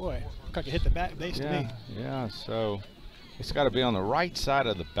 Boy, looked like it hit the back base to me. Yeah, so it's got to be on the right side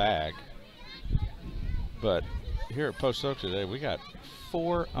of the bag. But here at Post Oak today, we got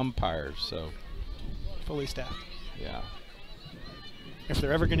 4 umpires, so. Fully staffed. Yeah. If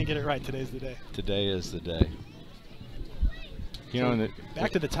they're ever going to get it right, today's the day. Today is the day. You know,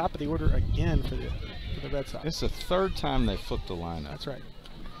 back to the top of the order again for the Red Sox. It's the 3rd time they flipped the lineup. That's right.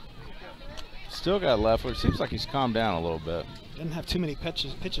 Still got left, but it seems like he's calmed down a little bit. Doesn't have too many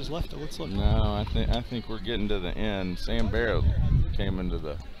pitches left. Let's look. No, I think we're getting to the end. Sam Barrett came into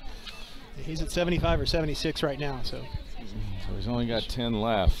the. He's at 75 or 76 right now, so he's only got 10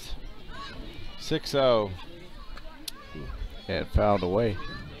 left. 6-0. And fouled away.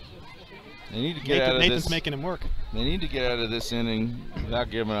 They need to get out of Nathan's this. making him work. They need to get out of this inning without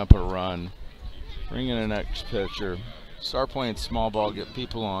giving up a run. Bring in the next pitcher. Start playing small ball. Get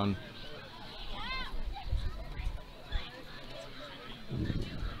people on.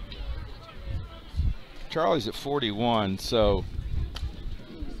 Charlie's at 41, so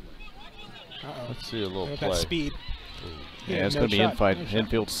let's see a little play. That speed. Yeah, it's going to be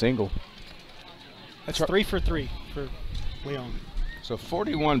infield single. That's 3 for 3 for Leon. So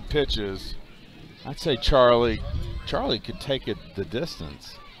 41 pitches. I'd say Charlie could take it the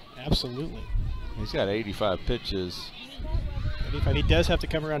distance. Absolutely. He's got 85 pitches. 85. He does have to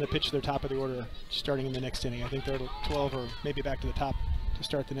come around to pitch their top of the order starting in the next inning. I think they're at 12 or maybe back to the top to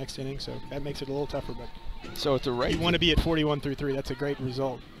start the next inning, so that makes it a little tougher. But so at the rate, you want to be at 41 through 3. That's a great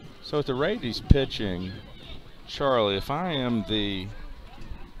result. So at the rate he's pitching, Charlie, if I am the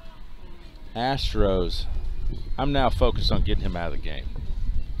Astros, I'm now focused on getting him out of the game.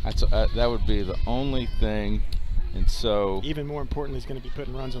 That would be the only thing, and so even more importantly, he's going to be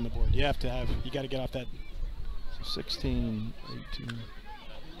putting runs on the board. You got to get off that. 16, 18.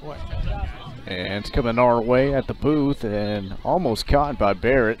 Boy. And it's coming our way at the booth and almost caught by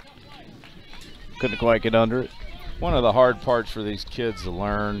Barrett. Couldn't quite get under it. One of the hard parts for these kids to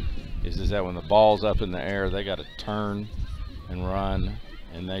learn is that when the ball's up in the air, they got to turn and run,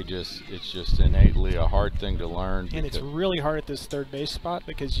 and it's just innately a hard thing to learn. And it's really hard at this third base spot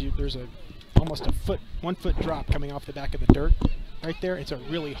because there's almost a 1 foot drop coming off the back of the dirt right there. It's a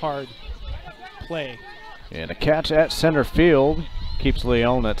really hard play. And a catch at center field keeps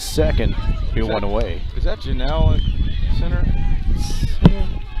Leon at second. He went away. Is that Janelle at center?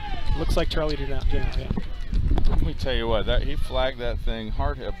 Looks like Charlie did not. Yeah. Let me tell you what, he flagged that thing,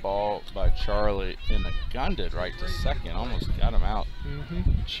 hard hit ball by Charlie, and the gun did right to second, almost got him out.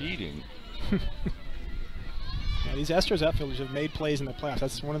 Cheating. Yeah, Yeah, these Astros outfielders have made plays in the playoffs.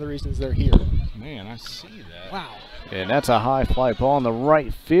 That's one of the reasons they're here. Man, I see that. Wow. And that's a high fly ball in the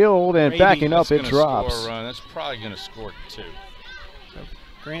right field, and Brady, backing up, it drops. Score a run. That's probably going to score 2. So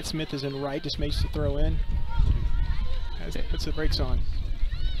Grant Smith is in right, just makes the throw in. Puts the brakes on.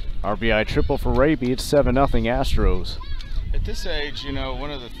 RBI triple for Raby. It's 7-0 Astros. At this age, you know,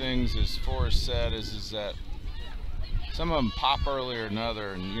 one of the things, as Forrest said, is that some of them pop earlier than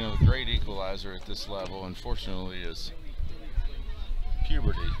other, and you know, the great equalizer at this level, unfortunately, is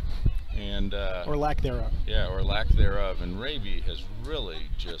puberty, and or lack thereof. Yeah, or lack thereof. And Raby has really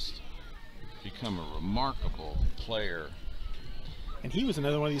just become a remarkable player. And he was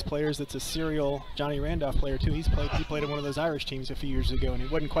another one of these players that's a serial Johnny Randolph player too. He played in one of those Irish teams a few years ago, and he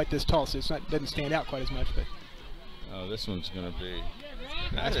wasn't quite this tall, so doesn't stand out quite as much. But oh, this one's going to be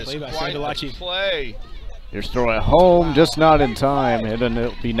nice play by quite a play. Here's throw at home, just not in time, and then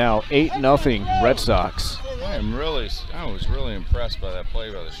it'll be now 8-0 Red Sox. I was really impressed by that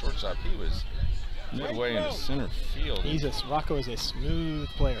play by the shortstop. He was midway into center field. Rocco is a smooth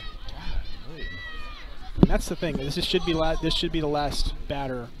player. And that's the thing. This should be the last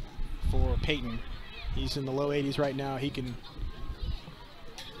batter for Peyton. He's in the low 80s right now. He can.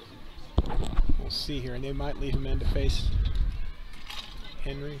 We'll see here, and they might leave him in to face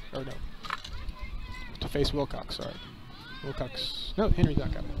Henry, or no, to face Wilcox. Sorry, Wilcox. No, Henry's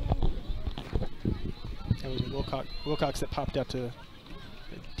not coming. That was a Wilcox that popped out to a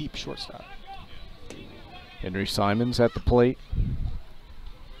deep shortstop. Henry Simons at the plate.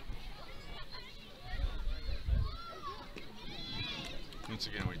 Once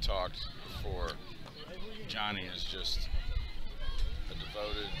again, we talked before, Johnny is just a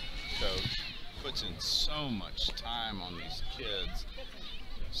devoted coach, puts in so much time on these kids.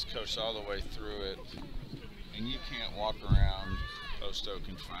 He's coached all the way through it, and you can't walk around Post Oak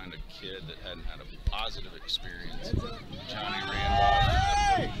and find a kid that hadn't had a positive experience. Johnny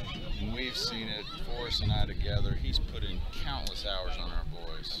Randolph, and we've seen it, Forrest and I together, he's put in countless hours on our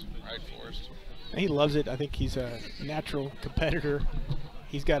boys. Right, Forrest? He loves it. I think he's a natural competitor.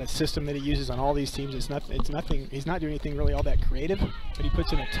 He's got a system that he uses on all these teams. It's nothing. He's not doing anything really all that creative, but he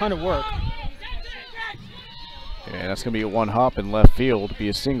puts in a ton of work. And that's going to be a one hop in left field. Be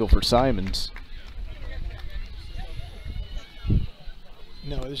a single for Simons.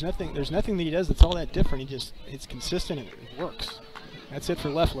 No, there's nothing that he does that's all that different. It's consistent and it works. That's it for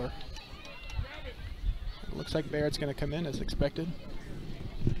Leffler. It looks like Barrett's going to come in as expected.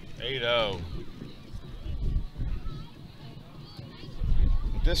 8-0.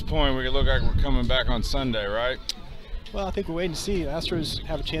 At this point, we look like we're coming back on Sunday, right? Well, I think we're waiting to see. The Astros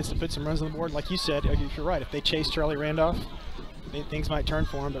have a chance to put some runs on the board. Like you said, you're right. If they chase Charlie Randolph, things might turn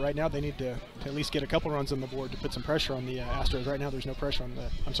for them. But right now, they need to at least get a couple runs on the board to put some pressure on the Astros. Right now, there's no pressure on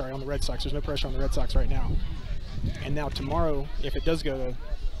on the Red Sox. There's no pressure on the Red Sox right now. And now tomorrow, if it does go to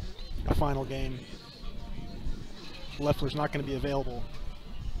a final game, Leffler's not going to be available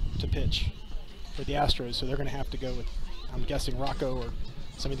to pitch for the Astros, so they're going to have to go with, I'm guessing, Rocco or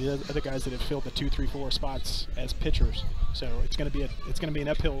some of the other guys that have filled the 2, 3, 4 spots as pitchers. So it's going to be an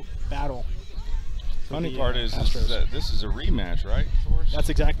uphill battle. Funny part is that this is a rematch, right? That's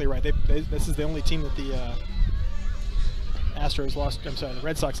exactly right. This is the only team that the Astros lost. I'm sorry, the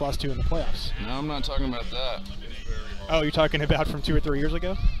Red Sox lost to in the playoffs. No, I'm not talking about that. Oh, you're talking about from 2 or 3 years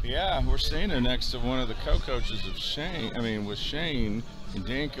ago? Yeah, we're standing next to one of the co-coaches of Shane. I mean, with Shane and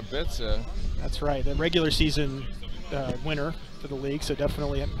Dan Kubica. That's right. The regular season winner for the league, so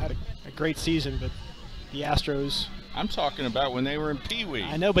definitely had a great season. But the Astros. I'm talking about when they were in Pee Wee.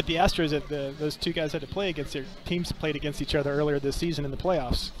 I know, but the Astros, those two guys had to play against their teams, played against each other earlier this season in the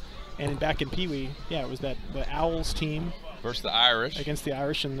playoffs. And back in Pee Wee, yeah, it was the Owls team versus the Irish. Against the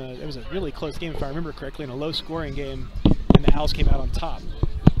Irish, and it was a really close game, if I remember correctly, in a low-scoring game, and the Owls came out on top.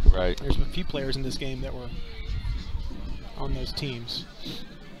 Right. There's a few players in this game that were on those teams.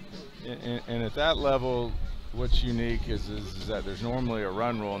 And at that level, what's unique is that there's normally a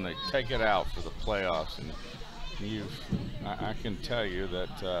run rule, and they take it out for the playoffs. And I can tell you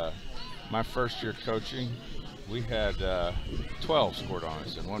that my first year coaching, we had 12 scored on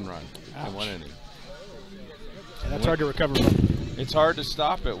us in one run. Ouch. In one inning. And that's hard to recover from. It's hard to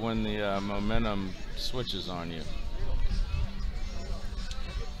stop it when the momentum switches on you.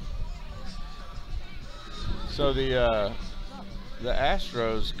 So the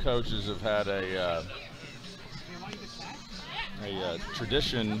Astros coaches have had a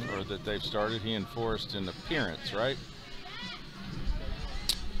tradition, or that they've started, he and Forrest, in appearance, right?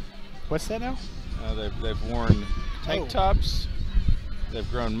 What's that now? They've worn tank tops They've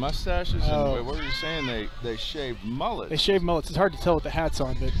grown mustaches, and what were you saying? They shaved mullets. They shave mullets. It's hard to tell with the hats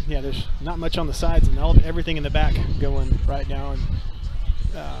on, but yeah, there's not much on the sides and everything in the back going right now. And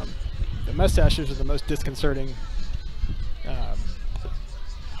the mustaches are the most disconcerting.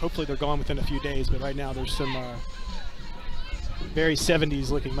 Hopefully they're gone within a few days, but right now there's some very 70s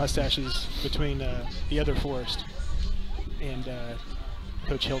looking mustaches between the other Forrest and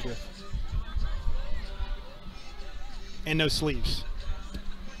Coach Hildreth. And no sleeves.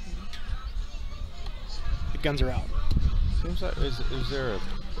 The guns are out. Seems like is there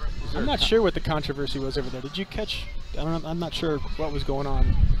I'm not sure what the controversy was over there. Did you catch? I don't know, I'm not sure what was going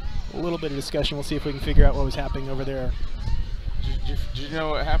on. A little bit of discussion. We'll see if we can figure out what was happening over there. Did you know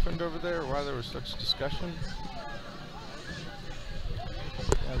what happened over there? Why there was such discussion?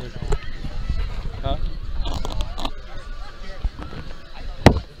 Huh?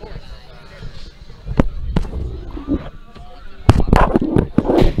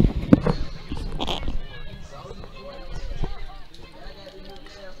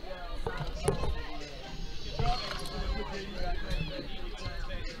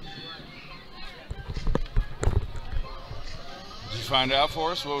 Find out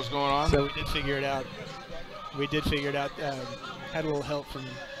for us what was going on? So we did figure it out. Had a little help from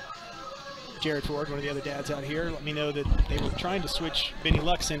Jared Ford, one of the other dads out here. Let me know that they were trying to switch Benny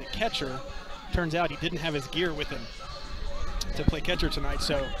Lux in at catcher. Turns out he didn't have his gear with him to play catcher tonight,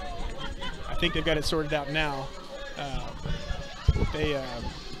 so I think they've got it sorted out now. They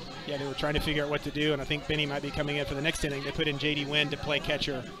were trying to figure out what to do, and I think Benny might be coming in for the next inning. They put in J.D. Wynn to play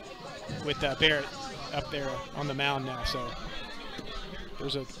catcher with Barrett up there on the mound now. So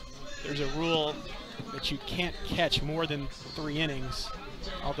there's a rule that you can't catch more than 3 innings.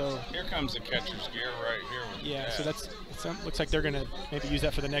 Although here comes the catcher's gear right here. With yeah, so looks like they're gonna maybe use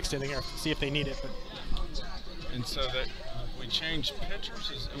that for the next inning or see if they need it. But and so that we changed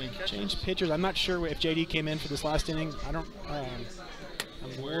pitchers. Changed pitchers. I'm not sure if JD came in for this last inning. I don't. I'm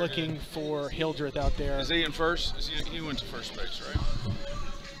looking for Hildreth out there. Is he in first? He went to first base, right?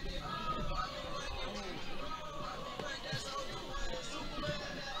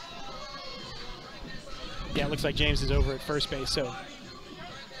 Yeah, it looks like James is over at first base, so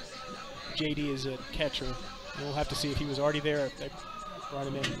JD is a catcher. And we'll have to see if he was already there, if they brought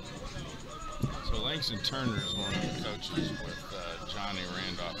him in. So Langston Turner is one of the coaches with Johnny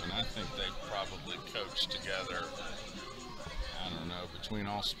Randolph, and I think they probably coached together, I don't know, between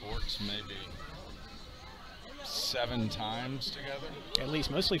all sports, maybe 7 times together. At least,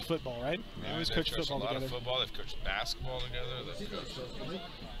 mostly football, right? They always coach football together. A lot of football. They've coached basketball together. They've coached.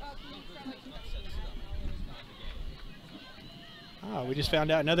 Oh, we just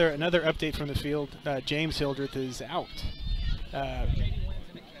found out another update from the field. James Hildreth is out.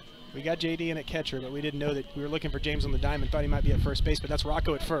 We got JD in at catcher, but we didn't know that we were looking for James on the diamond. Thought he might be at first base, but that's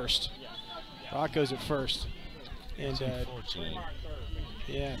Rocco at first. Rocco's at first. And yeah, so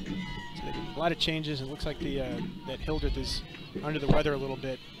a lot of changes. It looks like that Hildreth is under the weather a little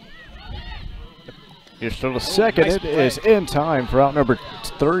bit. Here's still the second. Nice play. It is in time for out number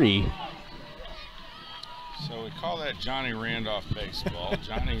 3. So we call that Johnny Randolph baseball.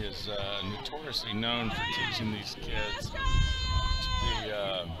 Johnny is notoriously known for teaching these kids to be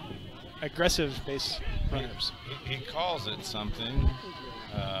aggressive base runners. He calls it something.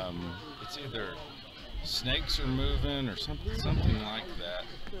 It's either snakes are moving or something like that.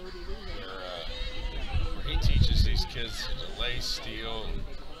 Where he teaches these kids to delay steal,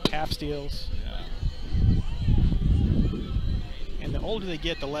 calf steals. Yeah. And the older they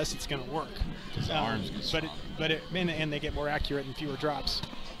get, the less it's going to work. And they get more accurate and fewer drops.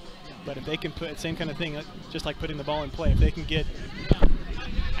 But if they can put same kind of thing, just like putting the ball in play, if they can get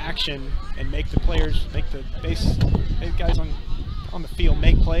action and make the players, make the guys on the field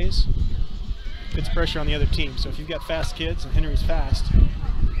make plays, puts pressure on the other team. So if you've got fast kids, and Henry's fast,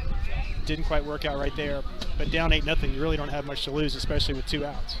 didn't quite work out right there. But down 8-0, you really don't have much to lose, especially with 2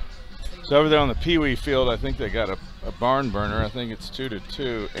 outs. So over there on the Pee Wee field, I think they got a barn burner. I think it's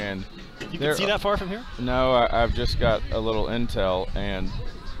 2-2, and you can see that far from here? No, I've just got a little intel, and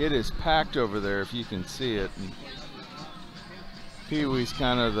it is packed over there if you can see it. And Pee Wee's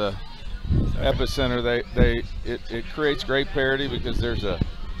kind of the epicenter. It creates great parity because there's a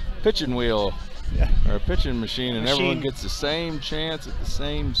pitching wheel or a pitching machine, and everyone gets the same chance at the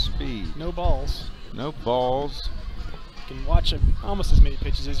same speed. No balls. No balls. You can watch almost as many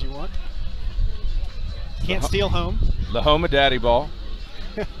pitches as you want. Can't steal home. The home of daddy ball.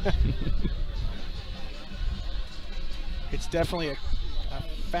 It's definitely a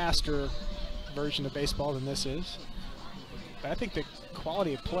faster version of baseball than this is. But I think the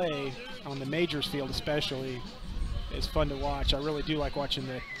quality of play on the majors field especially is fun to watch. I really do like watching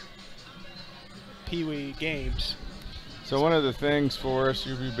the Pee Wee games. So one of the things for us,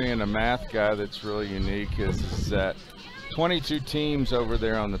 you being a math guy, that's really unique is that 22 teams over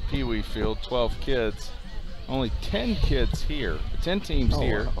there on the Pee Wee field, 12 kids, only 10 kids here, 10 teams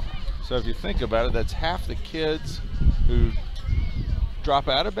here. Wow. So if you think about it, that's half the kids who drop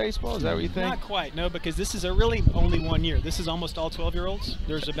out of baseball. Is that what you think? Not quite, no, because this is a really only 1 year. This is almost all 12-year-olds.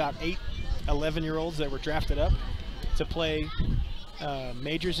 There's about 8 11-year-olds that were drafted up to play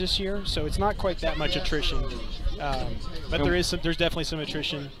majors this year, so it's not quite that much attrition. But there's definitely some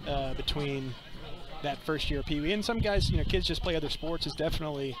attrition between that first year of Pee Wee, and some guys, kids just play other sports. Is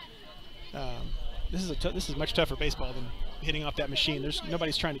definitely this is much tougher baseball than hitting off that machine.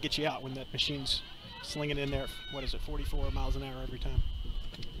 Nobody's trying to get you out when that machine's slinging in there. What is it, 44 miles an hour every time?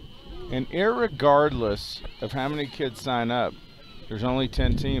 And irregardless of how many kids sign up, there's only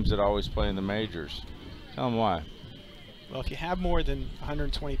 10 teams that always play in the majors. Tell them why. Well, if you have more than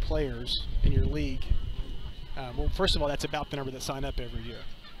 120 players in your league, well, first of all, that's about the number that sign up every year.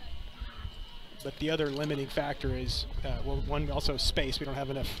 But the other limiting factor is, well, one, also space. We don't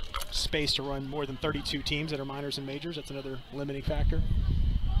have enough space to run more than 32 teams that are minors and majors. That's another limiting factor.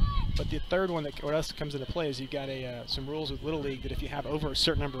 But the third one that else comes into play is you've got some rules with Little League that if you have over a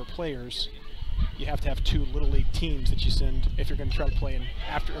certain number of players, you have to have 2 Little League teams that you send if you're going to try to play in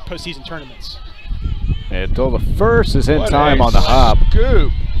after postseason tournaments. And the first is in What time a on the hop.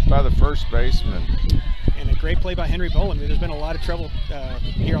 Scoop by the first baseman. And a great play by Henry Boland. There's been a lot of trouble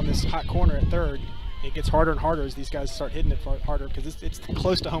here on this hot corner at third. It gets harder and harder as these guys start hitting it harder because it's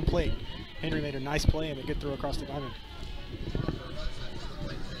close to home plate. Henry made a nice play and a good throw across the diamond.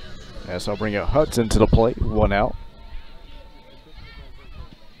 Yes, I'll bring out Hudson to the plate. 1 out.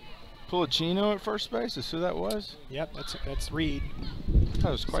 Pulicino at first base. Is who that was? Yep, that's Reed.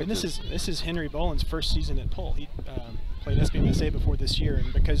 That was quite. So this is Henry Boland's first season at Pull. He played SBMSA before this year,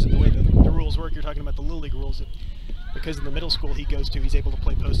 and because of the way the rules work, you're talking about the Little League rules. Because in the middle school he goes to, he's able to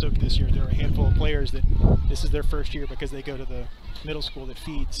play Post Oak this year. There are a handful of players that this is their first year because they go to the middle school that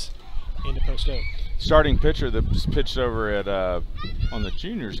feeds into Post Oak. Starting pitcher that was pitched over at on the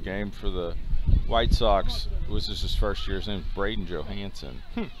juniors game for the White Sox was this his first year. His name is Braden Johansson,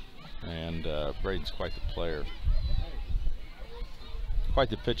 and Braden's quite the player. Quite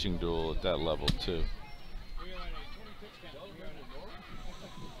the pitching duel at that level too.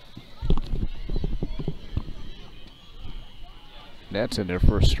 That's in their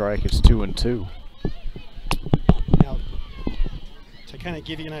first strike. It's 2-2. Now, to kind of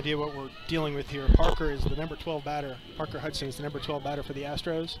give you an idea what we're dealing with here, Parker is the number 12 batter. Parker Hudson is the number 12 batter for the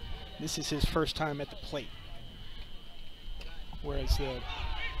Astros. This is his first time at the plate. Whereas the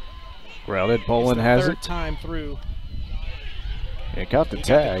Grounded. Boland has third it. time through. It got the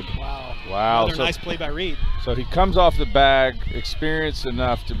tag. Wow. Another nice play by Reed. So he comes off the bag, experienced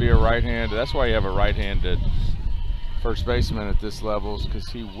enough to be a right-handed. That's why you have a right-handed first baseman at this level, is because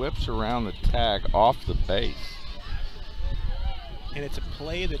he whips around the tag off the base. And it's a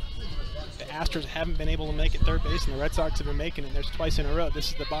play that the Astros haven't been able to make at third base, and the Red Sox have been making it. There's twice in a row. This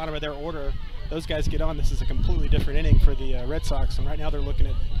is the bottom of their order. Those guys get on. This is a completely different inning for the Red Sox, and right now they're looking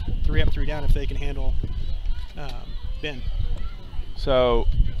at 3 up, 3 down if they can handle Ben. So,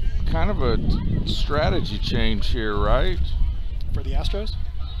 kind of a strategy change here, right? For the Astros?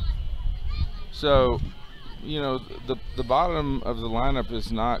 So, you know, the bottom of the lineup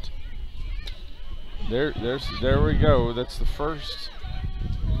is not there. There we go. That's the first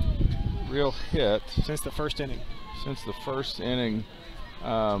real hit Since the first inning.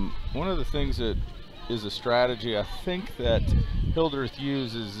 One of the things that is a strategy I think that Hildreth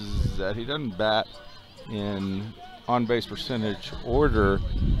uses is that he doesn't bat in on-base percentage order.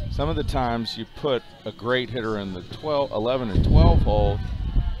 Some of the times you put a great hitter in the 11 and 12 hole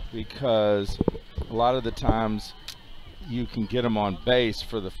because a lot of the times you can get them on base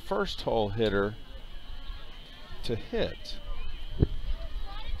for the first hole hitter to hit.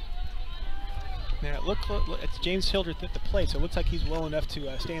 Now look, it's James Hildreth at the plate, so it looks like he's well enough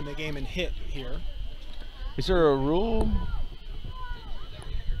to stay in the game and hit here. Is there a rule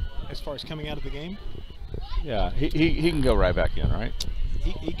as far as coming out of the game? Yeah, he can go right back in, right?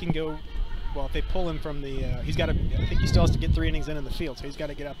 He can go. Well, if they pull him from the, he's got to. I think he still has to get 3 innings in the field, so he's got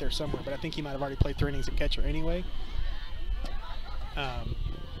to get out there somewhere. But I think he might have already played 3 innings at catcher anyway.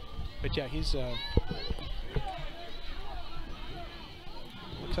 But yeah, he's.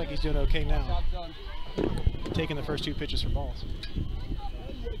 Looks like he's doing okay now. Taking the first 2 pitches for balls.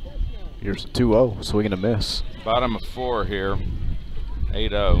 Here's a 2-0, swing and a miss. Bottom of 4 here,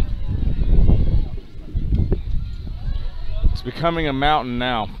 8-0. It's becoming a mountain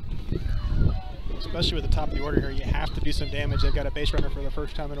now. It's especially with the top of the order here, you have to do some damage. They've got a base runner for the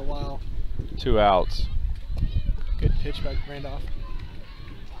first time in a while. 2 outs. Good pitch by Randolph.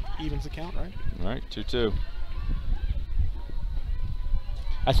 Evens the count, right? All right, 2-2.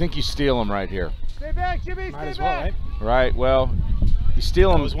 I think you steal them right here. Stay back, Jimmy. Might as well, right? Right. Well, you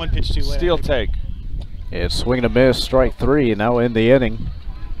steal them. It was 1 pitch too late. Steal take. It's swing and a miss, strike 3, and now in the inning.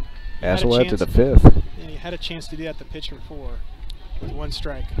 As well to the 5th. Yeah, he had a chance to do that the pitch before with 1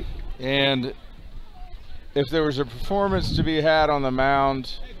 strike. And if there was a performance to be had on the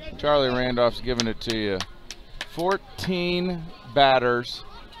mound, Charlie Randolph's giving it to you. 14 batters,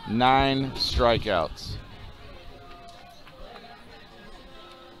 9 strikeouts.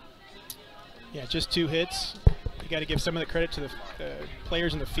 Yeah, just 2 hits. You got to give some of the credit to the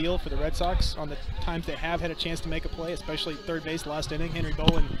players in the field for the Red Sox on the times they have had a chance to make a play, especially third base last inning. Henry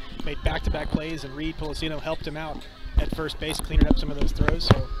Bolin made back-to-back plays, and Reed Polosino helped him out at first base, cleaning up some of those throws.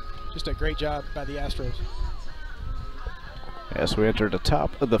 So just a great job by the Astros. As we enter the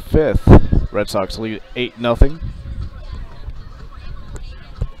top of the 5th, Red Sox lead 8-0.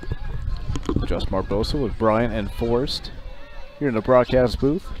 Just Barbosa with Bryant and Forrest here in the broadcast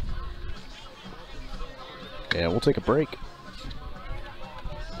booth. And we'll take a break.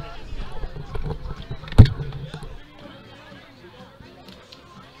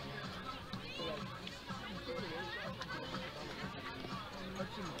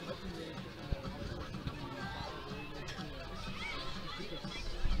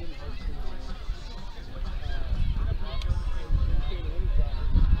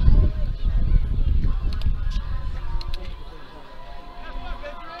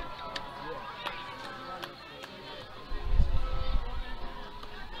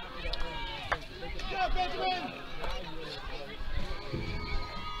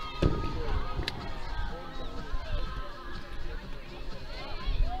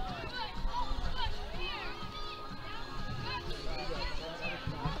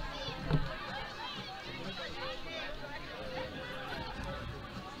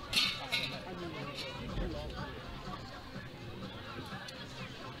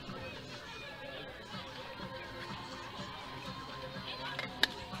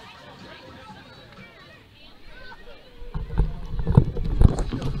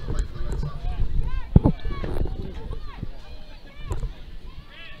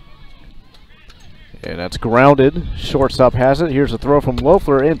 And that's grounded. Shortstop has it. Here's a throw from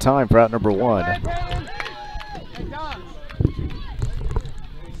Loeffler in time for out number 1.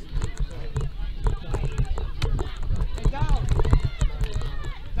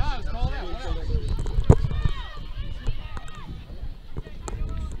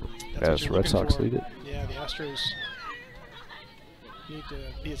 As Red Sox lead it. Yeah, the Astros need to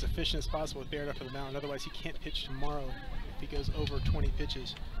be as efficient as possible with Barrett up for the mound. Otherwise, he can't pitch tomorrow if he goes over 20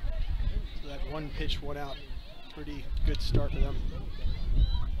 pitches. So that 1 pitch, 1 out, pretty good start for them.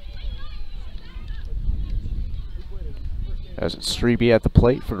 As it's Strebe at the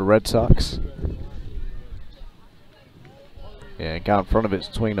plate for the Red Sox. And got in front of it,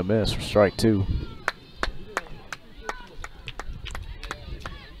 swing and a miss for strike 2.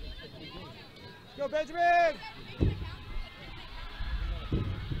 Go, Benjamin!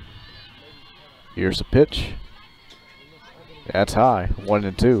 Here's a pitch. That's high,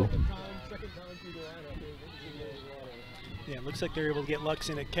 1-2. Yeah, it looks like they're able to get Lux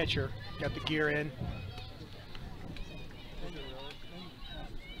in at catcher. Got the gear in.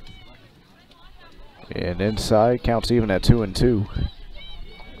 And inside, counts even at 2-2.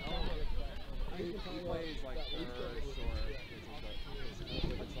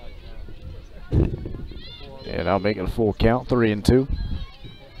 And I'll make it a full count, 3-2.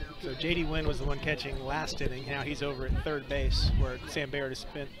 So J.D. Wynn was the one catching last inning. Now he's over at third base, where Sam Barrett has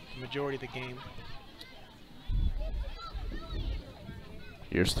spent the majority of the game.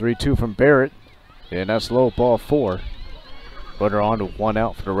 Here's 3-2 from Barrett, and that's low, ball 4. Butter on to 1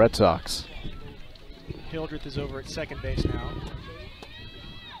 out for the Red Sox. Hildreth is over at second base now.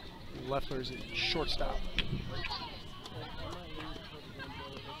 Loeffler's at shortstop.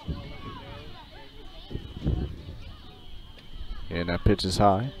 And that pitch is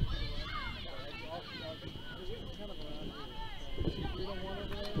high.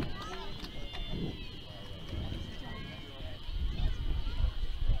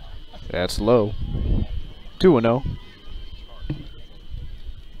 That's low. 2-0.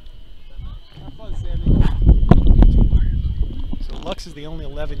 So Lux is the only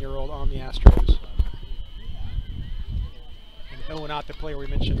 11-year-old on the Astros. And Owen Ott, the player we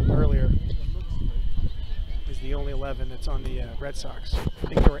mentioned earlier, is the only 11 that's on the Red Sox. I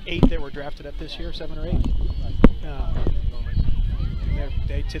think there were 8 that were drafted up this year, 7 or 8.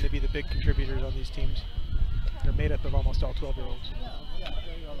 They tend to be the big contributors on these teams. They're made up of almost all 12-year-olds.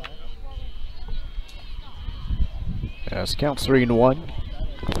 As counts 3-1.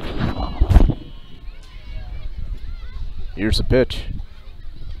 Here's the pitch.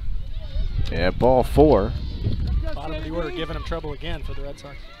 Yeah, ball 4. Bottom of the order giving them trouble again for the Red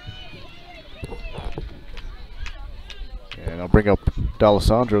Sox. And I'll bring up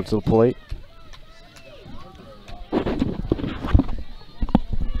D'Alessandro to the plate.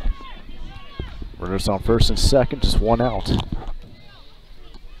 Runners on first and second, just 1 out.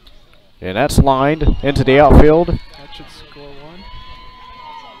 And that's lined into the outfield. That should score 1.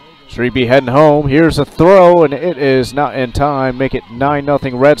 Should be heading home. Here's a throw, and it is not in time. Make it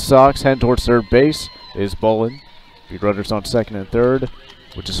 9-0 Red Sox. Heading towards third base is Bolin. The runners on second and third,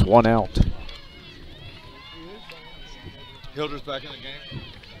 with just 1 out. Hilder's back in the game.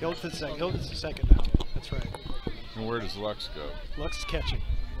 Hilder's the second now. That's right. And where does Lux go? Lux is catching.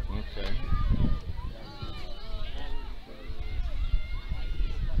 Okay.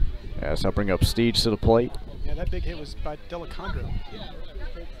 As I bring up Steege to the plate. Yeah, that big hit was by Delicandro.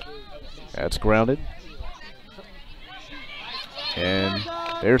 That's grounded. And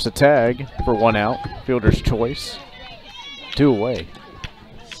there's a tag for 1 out. Fielder's choice. 2 away.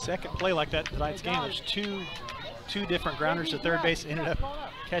 Second play like that in tonight's game. There's two different grounders to third base. Ended up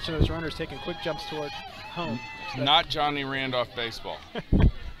catching those runners, taking quick jumps toward home. So not Johnny Randolph baseball.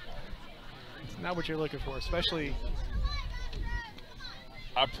 It's not what you're looking for, especially.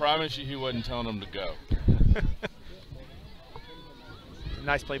 I promise you he wasn't telling them to go.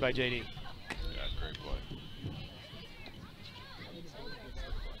 Nice play by JD. Yeah, great play.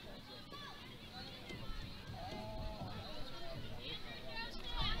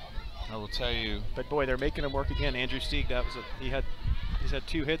 I will tell you. But boy, they're making him work again. Andrew Stieg, he's had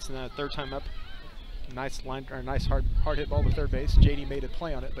 2 hits and then a third time up. Nice line or nice hard hit ball to third base. JD made a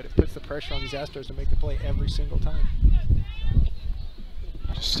play on it, but it puts the pressure on these Astros to make the play every single time.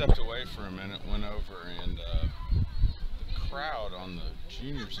 Just stepped away for a minute, went over, and the crowd on the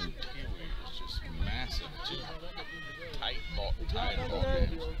juniors and Pee-wee is just massive. Just tight ball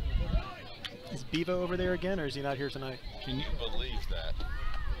games. Is Bevo over there again, or is he not here tonight? Can you believe that?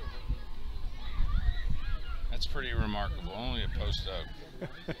 That's pretty remarkable. Only a post oak.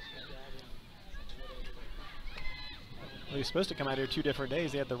 Well, he was supposed to come out here 2 different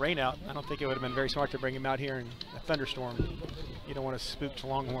days. They had the rain out. I don't think it would have been very smart to bring him out here in a thunderstorm. You don't want to spook a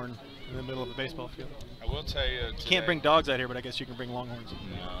longhorn in the middle of a baseball field. I will tell you today, you can't bring dogs out here, but I guess you can bring longhorns.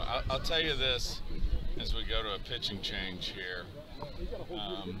 No, I'll tell you this as we go to a pitching change here.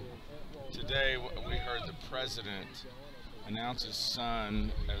 Today we heard the president announce his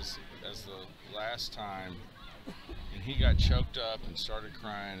son as the last time, and he got choked up and started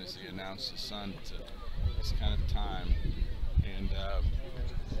crying as he announced his son to this kind of time. And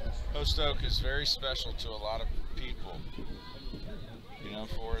Post Oak is very special to a lot of people. You know,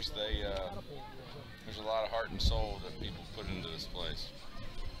 for us, there's a lot of heart and soul that people put into this place.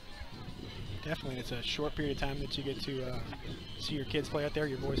 Definitely, it's a short period of time that you get to see your kids play out there,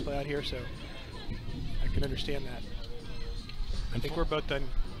 your boys play out here, so I can understand that. I think we're both done.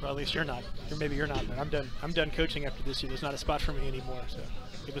 Well, at least you're not. Or maybe you're not, but I'm done. I'm done coaching after this year. There's not a spot for me anymore, so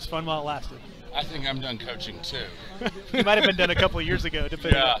it was fun while it lasted. I think I'm done coaching too. You might have been done a couple of years ago,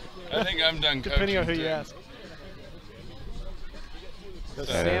 depending. Yeah, I think I'm done coaching. Depending on who too. you ask. So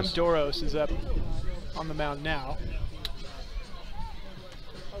Sam Doros is up on the mound now.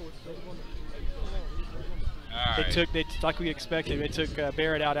 They like we expected. They took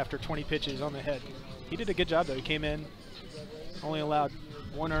Barrett out after 20 pitches on the head. He did a good job though. He came in, only allowed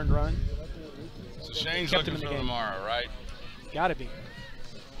 1 earned run. So Shane's looking for tomorrow, right? Gotta be.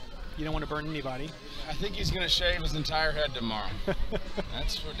 You don't want to burn anybody. I think he's going to shave his entire head tomorrow.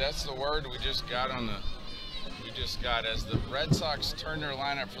 That's the word we just got on the. We just got as the Red Sox turn their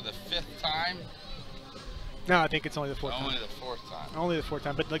lineup for the 5th time. No, I think it's only the 4th time. Only the 4th time. Only the 4th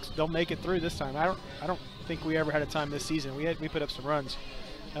time, but they'll make it through this time. I don't think we ever had a time this season. We put up some runs.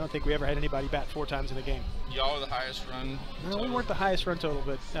 I don't think we ever had anybody bat 4 times in a game. Y'all were the highest run No, total? we weren't the highest run total,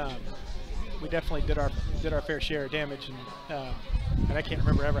 but we definitely did our fair share of damage, and I can't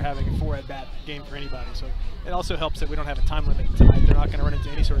remember ever having a 4 at-bat game for anybody. So it also helps that we don't have a time limit tonight. They're not going to run into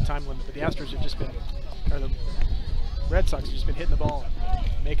any sort of time limit. But the Astros have just been, or the Red Sox have just been hitting the ball,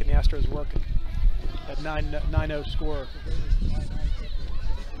 making the Astros work. That 9-0 score.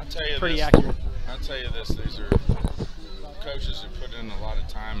 I'll tell you pretty this, accurate. I'll tell you this: these are coaches who put in a lot of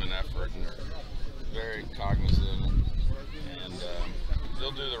time and effort, and are very cognizant, and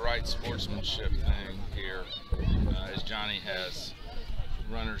they'll do the right sportsmanship thing here, as Johnny has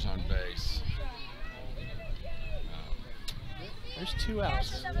runners on base. There's 2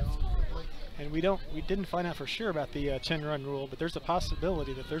 outs. And we didn't find out for sure about the 10-run rule, but there's a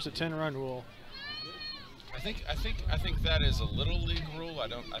possibility that there's a 10-run rule. I think that is a little league rule.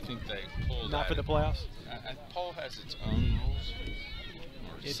 I think they pulled Not for the playoffs. Paul has its own rules.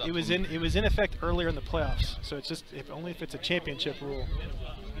 It was in effect earlier in the playoffs, so it's just only if it's a championship rule.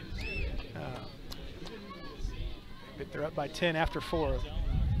 If they're up by 10 after 4,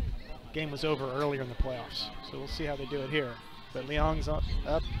 game was over earlier in the playoffs. So we'll see how they do it here. But Leong's up.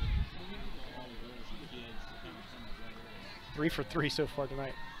 3 for 3 so far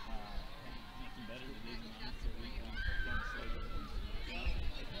tonight.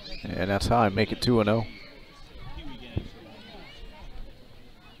 And that's how I make it 2-0.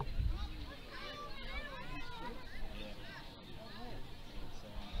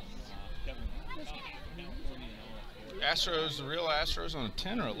 Astros, the real Astros, on a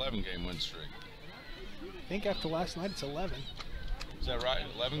 10 or 11 game win streak. I think after last night it's 11. Is that right?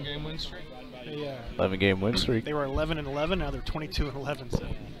 11 game win streak? They, 11 game win streak. They were 11-11. Now they're 22-11. So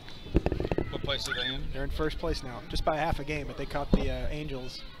What place are they in? they're in first place now, just by half a game. But they caught the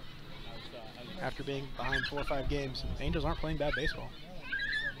Angels after being behind 4 or 5 games. The Angels aren't playing bad baseball.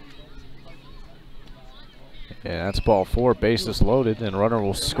 Yeah, that's ball 4, bases loaded, and runner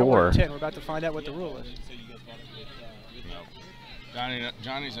will score. 10. We're about to find out what the rule is. No.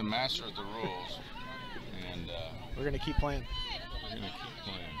 Johnny's a master of the rules, and we're going to keep playing. we're going to keep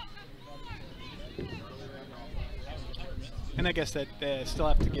playing. And I guess that they still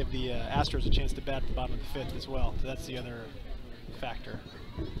have to give the Astros a chance to bat at the bottom of the 5th as well. So that's the other factor.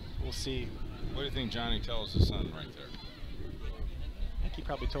 We'll see. What do you think Johnny tells his son right there? I think he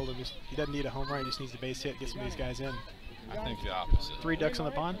probably told him he doesn't need a home run, he just needs a base hit, get some of these guys in. I think the opposite. 3 ducks on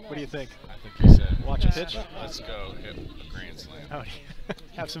the pond? What do you think? I think he said, Watch a pitch? Let's go hit a grand slam. Oh,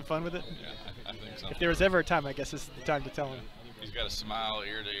 have some fun with it? Yeah, I think so. If there was ever a time, I guess this is the time to tell him. He's got a smile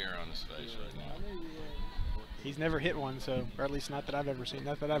ear to ear on his face right now. He's never hit one, so, or at least not that I've ever seen,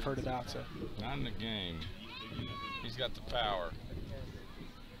 not that I've heard about. So Not in the game. He's got the power.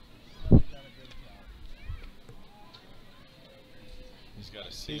 He's got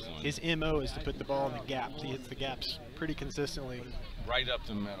a season. his MO is to put the ball in the gap. He hits the gaps pretty consistently. Right up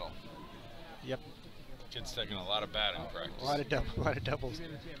the middle. Yep. Kid's taking a lot of batting practice. A lot of doubles.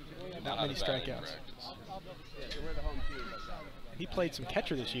 Not many strikeouts. He played some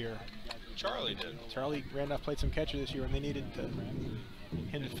catcher this year. Charlie did. Charlie Randolph played some catcher this year, and they needed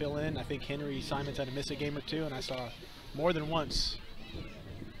him to fill in. I think Henry Simons had to miss a game or 2, and I saw more than once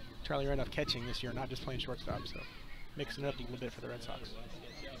Charlie Randolph catching this year, not just playing shortstop. So mixing it up a little bit for the Red Sox.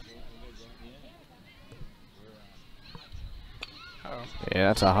 Uh-oh. Yeah,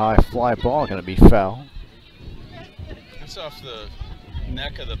 that's a high fly ball, going to be foul. That's off the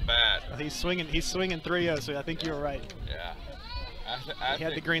neck of the bat. Well, he's swinging 3-0, so I think you were right. Yeah. He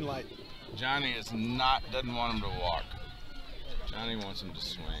had the green light. Johnny doesn't want him to walk. Johnny wants him to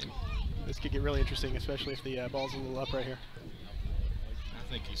swing. This could get really interesting, especially if the ball's a little up right here. I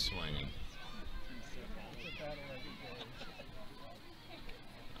think he's swinging.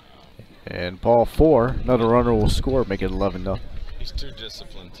 And ball 4, another runner will score, make it 11-0. He's too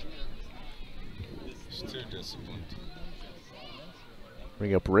disciplined. He's too disciplined.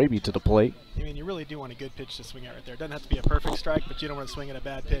 Bring up Raby to the plate. I mean, you really do want a good pitch to swing at right there. It doesn't have to be a perfect strike, but you don't want to swing at a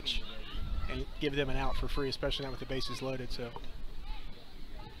bad pitch and give them an out for free, especially not with the bases loaded. So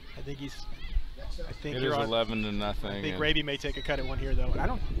I think It is 11-0. I think Raby may take a cut at one here, though.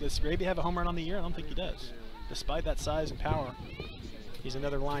 And does Raby have a home run on the year? I don't think he does. Despite that size and power, he's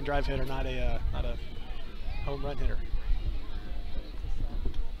another line drive hitter, not a home run hitter.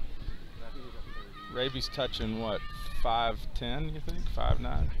 Raby's touching what, 5'10", you think?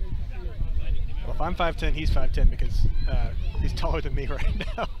 5'9"? Well, if I'm 5'10", he's 5'10", because he's taller than me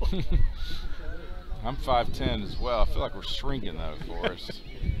right now. I'm 5'10" as well. I feel like we're shrinking though, Forrest.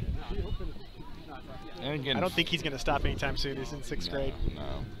 And again, I don't think he's going to stop anytime soon. He's in 6th grade.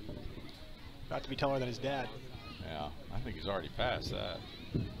 No. About to be taller than his dad. Yeah, I think he's already past that.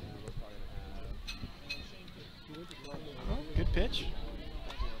 Oh, good pitch.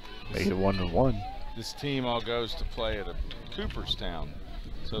 Make it 1-1. This team all goes to play at Cooperstown.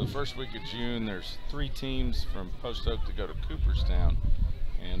 So the first week of June, there's 3 teams from Post Oak to go to Cooperstown,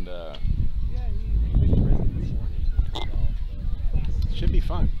 and should be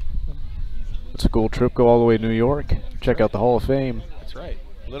fun. It's a cool trip. Go all the way to New York. Check out the Hall of Fame. That's right.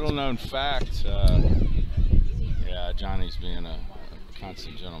 little known fact. Yeah, Johnny's being a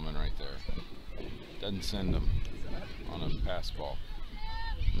constant gentleman right there. Doesn't send them on a pass ball.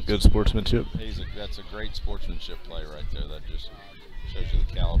 Good sportsmanship. That's a great sportsmanship play right there. That just shows you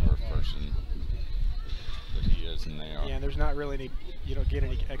the caliber of person that he is than they are. Yeah, and there's not really any, you don't get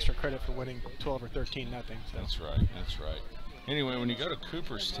any extra credit for winning 12 or 13 nothing. So. That's right. That's right. Anyway, when you go to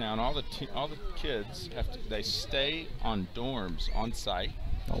Cooperstown, all the kids they stay on dorms on site.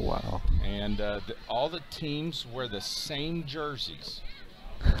 Oh wow! And all the teams wear the same jerseys,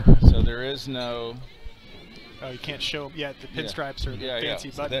 so there is no. Oh, you can't show them yet. The pinstripes or the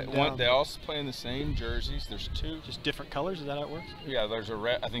fancy button. They all play in the same jerseys. There's two. Just different colors. Is that how it works? Yeah, there's a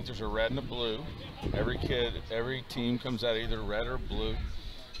red. I think there's a red and a blue. Every team comes out either red or blue.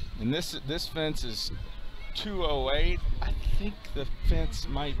 And this fence is 208. I think the fence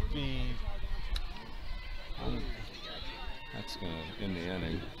might be. That's gonna end the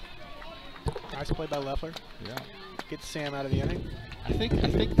inning. Nice play by Leffler. Yeah. Get Sam out of the inning. I think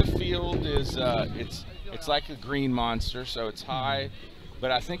the field is it's like a green monster, so it's high,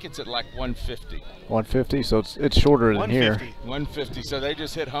 but I think it's at like 150. 150, so it's shorter than here. 150. So they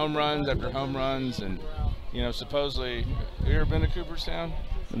just hit home runs after home runs, and supposedly, have you ever been to Cooperstown?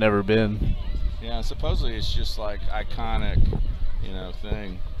 Never been. Yeah, supposedly it's just like iconic,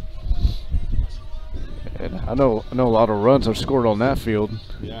 thing. And I know a lot of runs are scored on that field.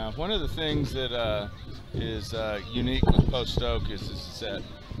 Yeah, one of the things that is unique with Post Oak is that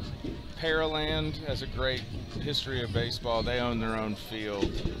Pearland has a great history of baseball. They own their own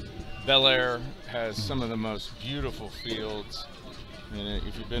field. Bel Air has some of the most beautiful fields. And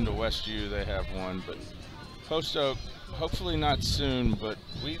if you've been to Westview, they have one. But Post Oak, hopefully not soon, but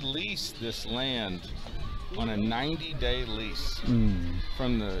we lease this land on a 90-day lease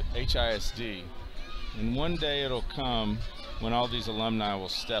from the HISD. And one day it'll come when all these alumni will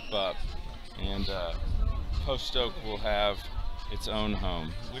step up and Post Oak will have its own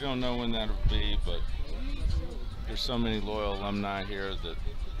home. We don't know when that'll be, but there's so many loyal alumni here that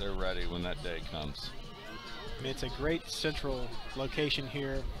they're ready when that day comes. I mean, it's a great central location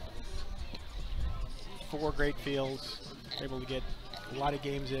here. 4 great fields. We're able to get a lot of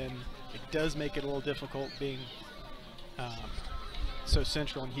games in. It does make it a little difficult being so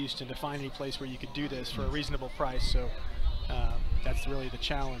central in Houston to find any place where you could do this for a reasonable price. So that's really the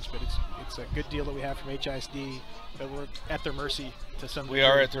challenge. But it's a good deal that we have from HISD. But we're at their mercy to some degree. We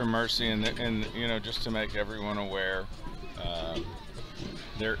are at their mercy, and just to make everyone aware,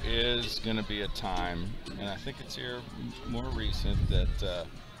 there is going to be a time, and I think it's here more recent, that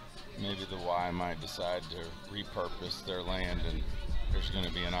maybe the Y might decide to repurpose their land, and there's going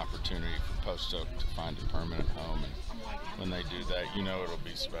to be an opportunity for Post Oak to find a permanent home. And when they do that, it'll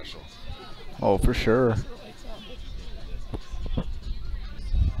be special. Oh, for sure.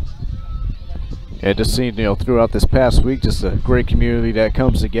 Yeah, just seeing, throughout this past week, just a great community that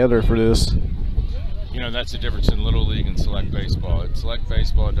comes together for this. That's the difference in Little League and select baseball. In select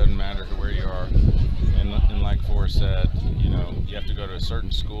baseball, it doesn't matter where you are. And like Forrest said, you have to go to a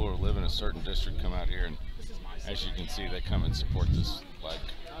certain school or live in a certain district, come out here, and as you can see, they come and support this like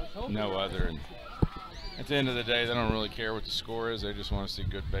no other. And at the end of the day, they don't really care what the score is. They just want to see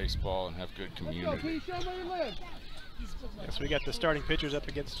good baseball and have good community. Yes, we got the starting pitchers up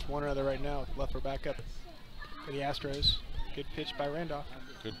against one another right now. Leffler back up for the Astros. Good pitch by Randolph.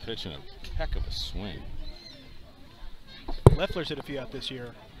 Good pitch and a heck of a swing. Leffler's hit a few out this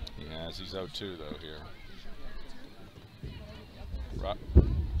year. Yeah, he's 0-2 though here.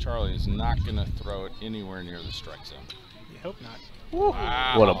 Charlie is not going to throw it anywhere near the strike zone. You hope not.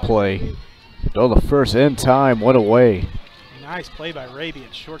 Wow. What a play. Oh, the first in time. What a way. Nice play by Raby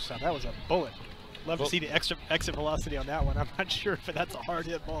at shortstop. That was a bullet. Love to see the extra exit velocity on that one. I'm not sure if that's a hard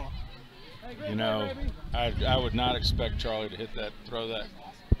hit ball. I would not expect Charlie to throw that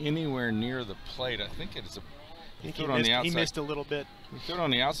anywhere near the plate. I think it's a. He missed a little bit. He threw it on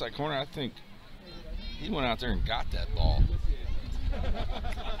the outside corner. I think he went out there and got that ball.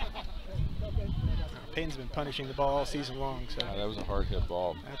 Payton's been punishing the ball all season long. So that was a hard hit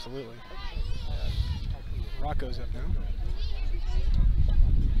ball. Absolutely. Rocco's up now.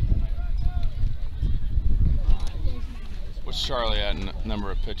 What's Charlie at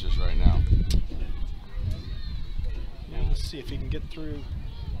number of pitches right now? Yeah, let's see if he can get through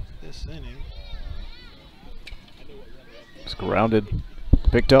this inning. It's grounded.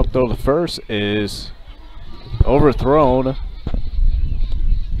 Picked up though. The first is overthrown.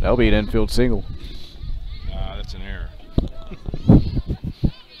 That'll be an infield single. That's an error.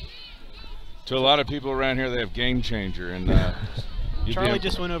 To a lot of people around here, they have game changer, and Charlie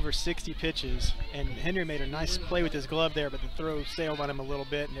just went over 60 pitches, and Henry made a nice play with his glove there, but the throw sailed on him a little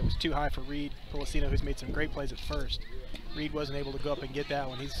bit, and it was too high for Reed Policino, who's made some great plays at first. Reed wasn't able to go up and get that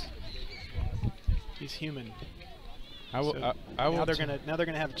one. He's human. Now they're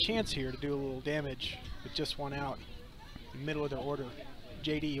gonna have a chance here to do a little damage with just one out, in the middle of their order.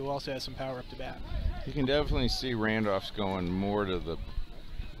 JD, who also has some power up to bat. You can definitely see Randolph's going more to the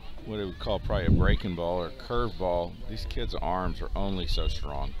what they would call probably a breaking ball or curve ball. These kids' arms are only so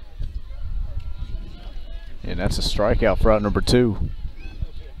strong. And that's a strikeout for out number 2.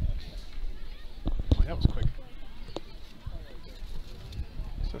 Boy, that was quick.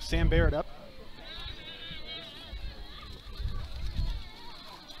 So Sam Barrett up.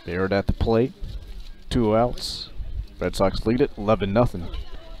 Barrett at the plate. 2 outs. Red Sox lead it 11-0.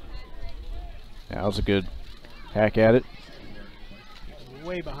 That was a good hack at it.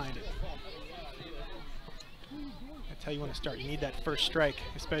 Way behind it. That's how you want to start. You need that first strike,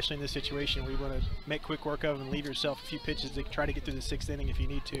 especially in this situation where you want to make quick work of and leave yourself a few pitches to try to get through the 6th inning if you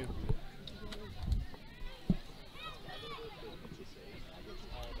need to.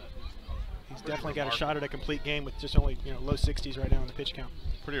 He's definitely got a shot at a complete game with just only low 60s right now in the pitch count.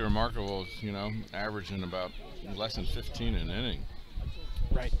 Pretty remarkable, averaging about less than 15 an inning.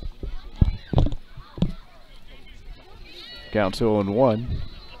 Right. Count 0-1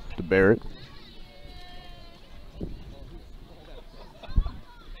 to Barrett.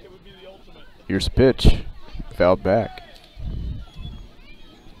 Here's a pitch. Fouled back.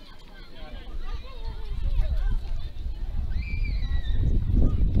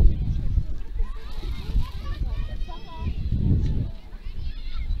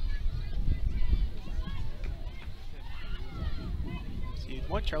 So you'd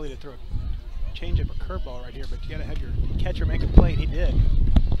want Charlie to throw a change up a curveball right here, but you got to have your catcher make a play, and he did.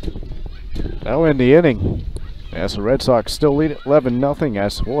 That'll end the inning. As the Red Sox still lead at 11-0,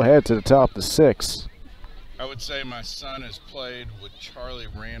 as we'll head to the top of the 6th. I would say my son has played with Charlie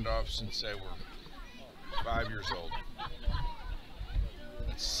Randolph since they were 5 years old.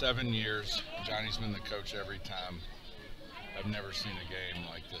 That's 7 years. Johnny's been the coach every time. I've never seen a game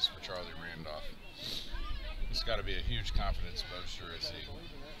like this for Charlie Randolph. It's got to be a huge confidence booster as he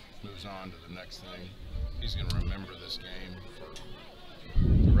moves on to the next thing. He's going to remember this game for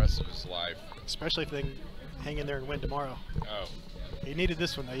the rest of his life. Especially if they can hang in there and win tomorrow. Oh. He needed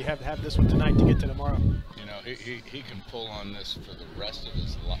this one, though. You have to have this one tonight to get to tomorrow. He can pull on this for the rest of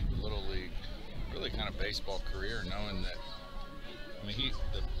his little league, really kind of baseball career, knowing that,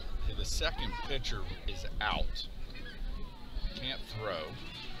 the second pitcher is out. Can't throw.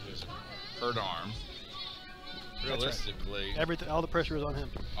 There's a hurt arm. Realistically, right. All the pressure was on him.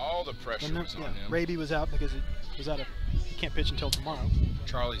 All the pressure was on him. Raby was out because he can't pitch until tomorrow.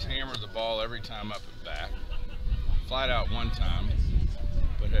 Charlie's hammered the ball every time up at bat. Flat out one time,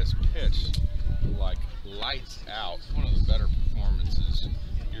 but has pitched like lights out. One of the better performances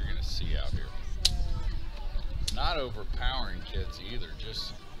you're going to see out here. Not overpowering kids either,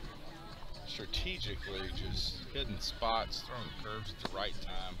 just strategically just hitting spots, throwing curves at the right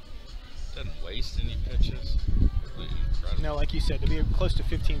time. Doesn't waste any pitches. Really incredible. No, like you said, to be close to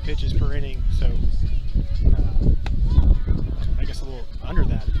 15 pitches per inning, so I guess a little under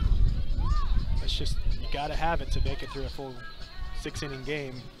that. It's just, you got to have it to make it through a full 6-inning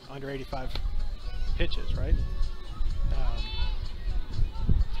game under 85 pitches, right?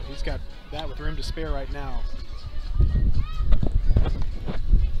 So he's got that with room to spare right now.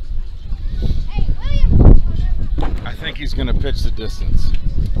 I think he's going to pitch the distance.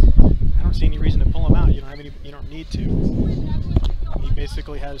 I don't see any reason to pull him out. You don't need to. He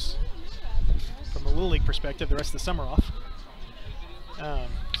basically has, from a Little League perspective, the rest of the summer off.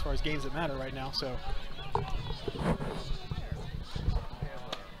 As far as games that matter right now, so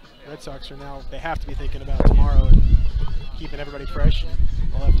Red Sox are now, they have to be thinking about tomorrow and keeping everybody fresh. And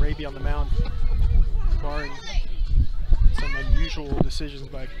we'll have Raby on the mound, barring some unusual decisions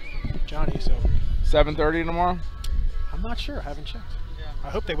by Johnny. So 7:30 tomorrow? I'm not sure. I haven't checked. I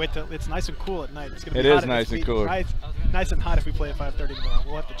hope they wait till it's nice and cool at night. It's going to be It hot is nice and cool. Nice and hot if we play at 5:30 tomorrow.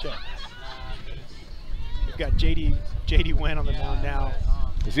 We'll have to check. We've got JD Wynn on the mound now.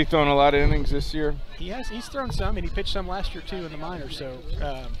 Is he throwing a lot of innings this year? He's thrown some, and he pitched some last year too in the minors. So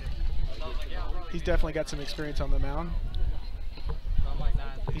he's definitely got some experience on the mound.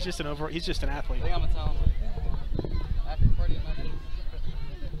 He's just an athlete.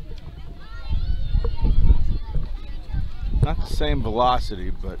 Not the same velocity,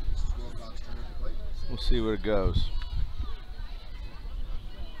 but we'll see where it goes.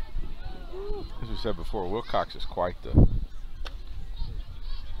 As we said before, Wilcox is quite the...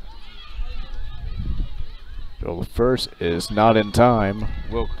 Joel first is not in time.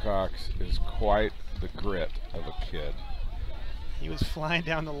 Wilcox is quite the grit of a kid. He was flying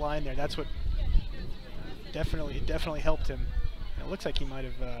down the line there. That's what definitely helped him. And it looks like he might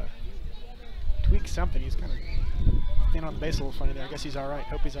have tweaked something. He's kind of standing on the base a little funny there. I guess he's all right.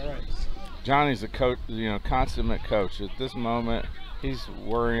 Hope he's all right. Johnny's a coach, consummate coach. At this moment, he's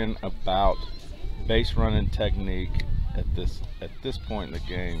worrying about base running technique at this point in the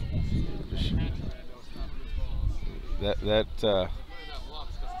game.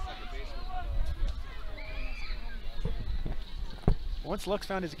 Once Lux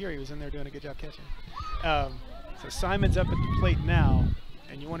found his gear, he was in there doing a good job catching. So Simon's up at the plate now,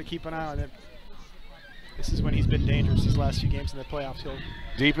 and you want to keep an eye on it. This is when he's been dangerous these last few games in the playoffs.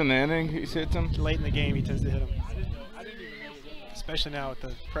 Deep in the inning, he's hit them? Late in the game, he tends to hit them. Especially now with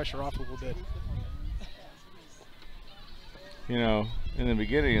the pressure off a little bit. You know, in the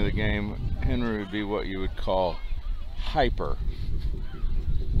beginning of the game, Henry would be what you would call hyper.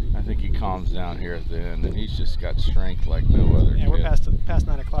 I think he calms down here at the end, and he's just got strength like no other. Yeah, kid. we're past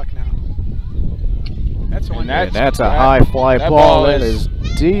 9 o'clock now. That's one. That's a high fly ball. That is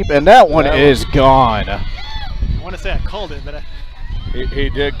deep, and that one is gone. I want to say I called it, but he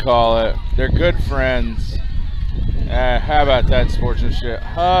did call it. They're good friends. How about that sportsmanship?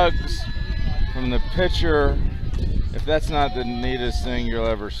 Hugs from the pitcher. If that's not the neatest thing you'll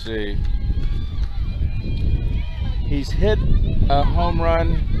ever see. He's hit a home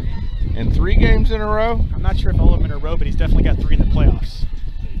run in 3 games in a row. I'm not sure if all of them in a row, but he's definitely got 3 in the playoffs.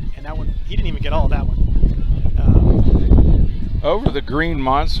 And that one, he didn't even get all of that one. Over the green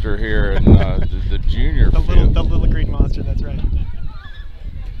monster here in the junior field. The little green monster, that's right.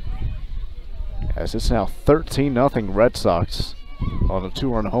 As it's now 13-0 Red Sox on a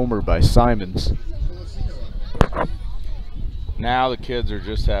 2-run homer by Simons. Now the kids are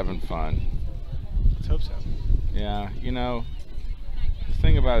just having fun. Let's hope so. Yeah, you know, the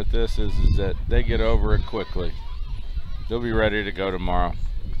thing about this is that they get over it quickly. They'll be ready to go tomorrow.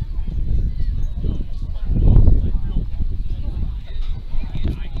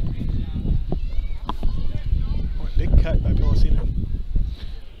 Oh, a big cut by Policino.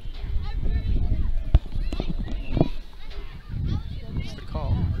 That's the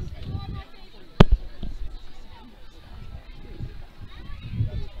call.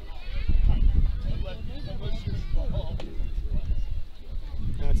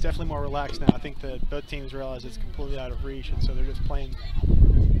 It's definitely more relaxed now. I think that both teams realize it's completely out of reach, and so they're just playing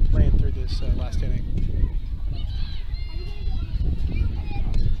through this last inning.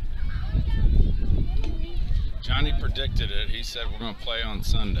 Johnny predicted it. He said we're going to play on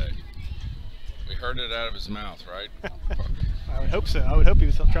Sunday. We heard it out of his mouth, right? I would hope so. I would hope he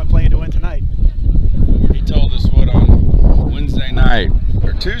was playing to win tonight. He told us what on Wednesday night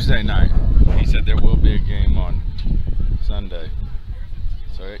or Tuesday night. He said there will be a game on Sunday.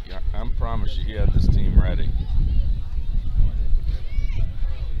 So I promise you, he had this team ready.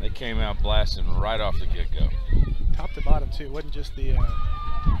 They came out blasting right off the get-go. Top to bottom, too. It wasn't just the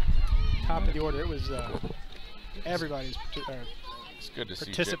top of the order. It was everybody's it's good to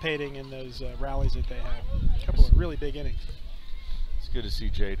participating in those rallies that they have. A couple of really big innings. It's good to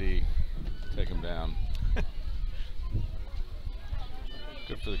see JD take him down.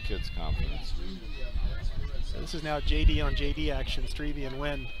 Good for the kids' confidence. So this is now JD on JD action, Strebe and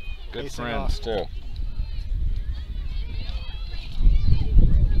Wynn. Good friends, too.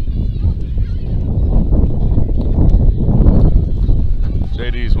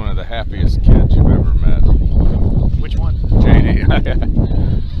 JD's one of the happiest kids you've ever met. Which one? JD.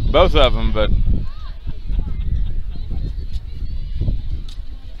 Both of them, but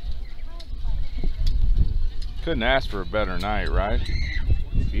couldn't ask for a better night, right?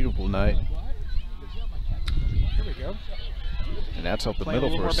 Beautiful night. Here we go. And that's up the Playing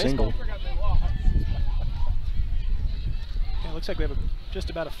middle for a single. Yeah, it looks like we have just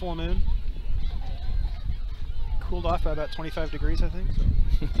about a full moon. Cooled off by about 25 degrees, I think. So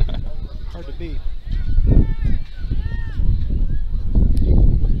hard to beat.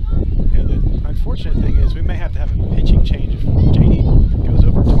 Yeah, the unfortunate thing is we may have to have a pitching change if JD goes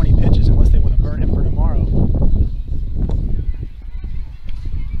over 20 pitches unless they want to burn him for tomorrow.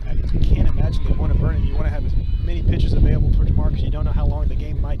 I can't imagine they want to burn him. You want to have as many pitches available for tomorrow because you don't know how long the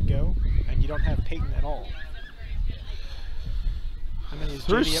game might go, and you don't have Peyton at all.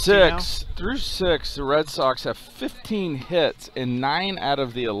 Through six, the Red Sox have 15 hits, and 9 out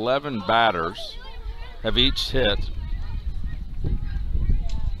of the 11 batters have each hit,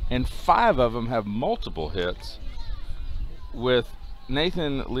 and 5 of them have multiple hits, with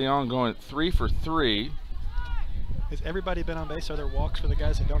Nathan Leon going 3 for 3. Has everybody been on base? Are there walks for the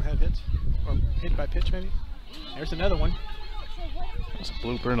guys that don't have hits? Or hit by pitch, maybe? There's another one. That's a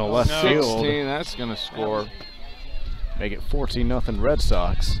blooper in the left field. 16, that's going to score. Make it 14-0 Red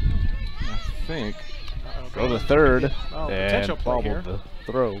Sox. I think. Go to third and bobbled the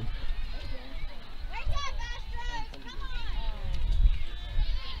throw.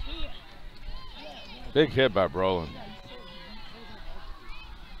 Big hit by Brolin.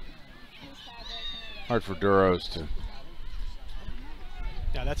 Hard for Duros to.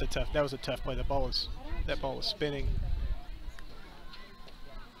 Yeah, that was a tough play. That ball was spinning.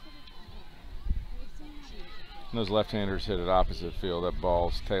 Those left-handers hit it opposite field. That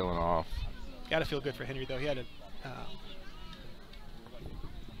ball's tailing off. Got to feel good for Henry though. He had a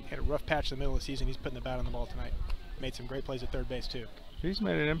rough patch in the middle of the season. He's putting the bat on the ball tonight. Made some great plays at third base too. He's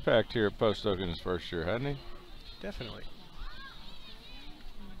made an impact here at Post Oak in his first year, hasn't he? Definitely.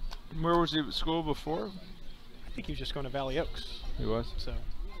 Where was he at school before? I think he was just going to Valley Oaks. He was? So.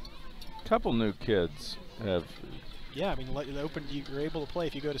 A couple new kids have. Yeah, I mean, you're able to play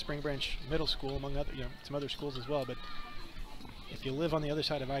if you go to Spring Branch Middle School, among other, some other schools as well. But if you live on the other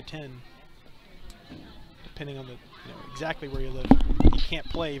side of I-10, depending on exactly where you live, you can't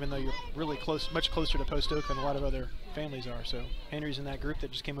play, even though you're really close, much closer to Post Oak than a lot of other families are. So Henry's in that group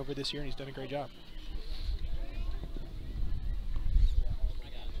that just came over this year, and he's done a great job.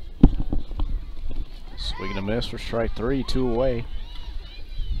 Swing and a miss for strike 3, 2 away.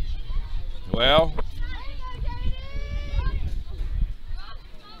 Well,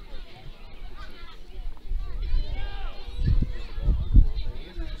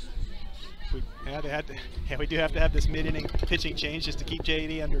 we do have to have this mid-inning pitching change just to keep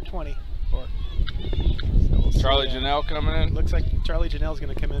JD under 20. Charlie Janelle coming in. Looks like Charlie Janelle's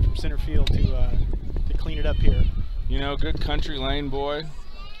going to come in from center field to clean it up here. You know, good country lane boy.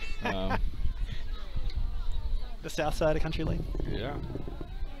 The south side of Country Lane. Yeah.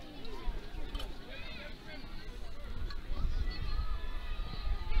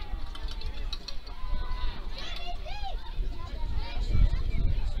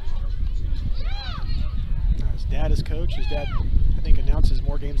 His dad is coach. His dad, I think, announces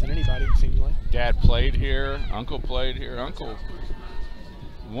more games than anybody, it seems like. Dad played here. Uncle played here. Uncle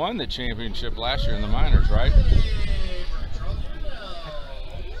won the championship last year in the minors, right?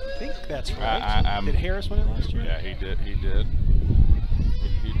 I think that's right. Did Harris win it last year? Yeah, he did. He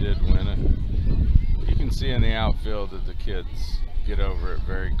did win it. You can see in the outfield that the kids get over it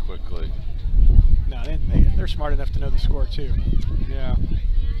very quickly. No, they're smart enough to know the score too. Yeah.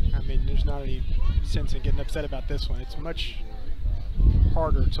 I mean, there's not any sense in getting upset about this one. It's much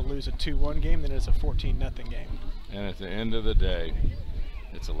harder to lose a 2-1 game than it is a 14-0 game. And at the end of the day,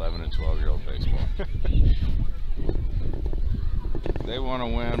 it's 11 and 12-year-old baseball. They want to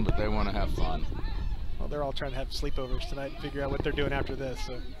win, but they want to have fun. Well, they're all trying to have sleepovers tonight and figure out what they're doing after this.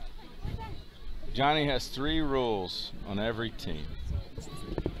 So. Johnny has 3 rules on every team.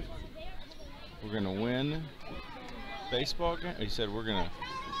 We're going to win baseball game. He said we're going to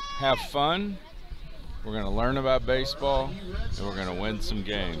have fun, we're going to learn about baseball, and we're going to win some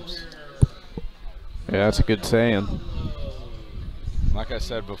games. Yeah, that's a good saying. Like I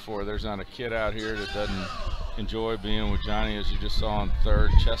said before, there's not a kid out here that doesn't enjoy being with Johnny, as you just saw on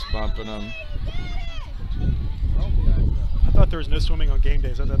third, chest bumping him. I thought there was no swimming on game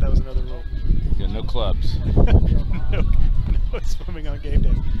days. I thought that was another rule. Yeah, no clubs. no swimming on game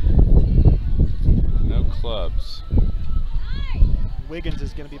days. No clubs. Wiggins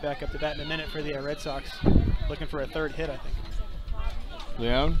is going to be back up to bat in a minute for the Red Sox, looking for a third hit, I think.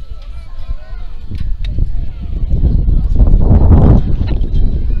 Leon?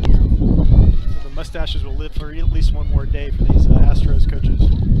 So the mustaches will live for at least one more day for these Astros coaches.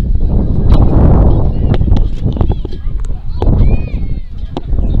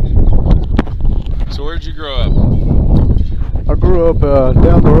 So where'd you grow up? I grew up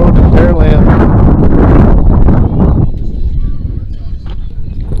down the road in Pearland.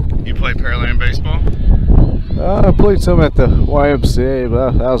 You play Pearland baseball? I played some at the YMCA,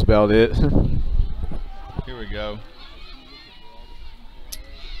 but that was about it. Here we go.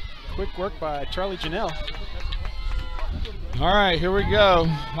 Quick work by Charlie Janelle. All right, here we go.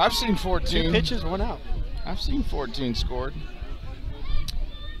 I've seen 14. 2 pitches, 1 out. I've seen 14 scored.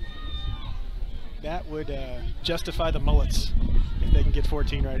 That would justify the mullets if they can get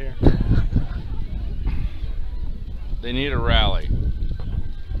 14 right here. They need a rally.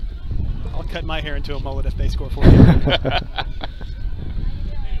 I'll cut my hair into a mullet if they score 14.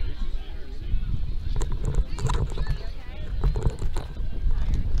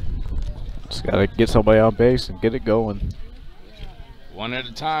 Just got to get somebody on base and get it going. One at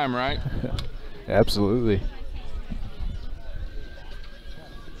a time, right? Absolutely.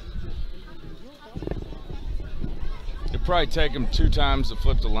 It'd probably take him 2 times to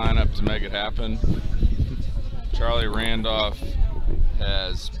flip the lineup to make it happen. Charlie Randolph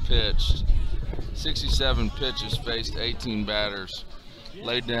has pitched 67 pitches, faced 18 batters,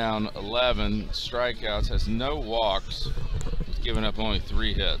 laid down 11 strikeouts, has no walks, has given up only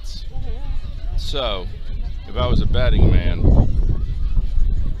 3 hits. So, if I was a betting man,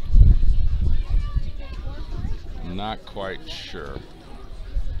 Not quite sure.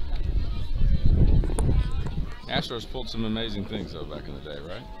 Astros pulled some amazing things though back in the day,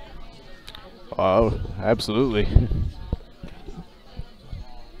 right? Oh, absolutely.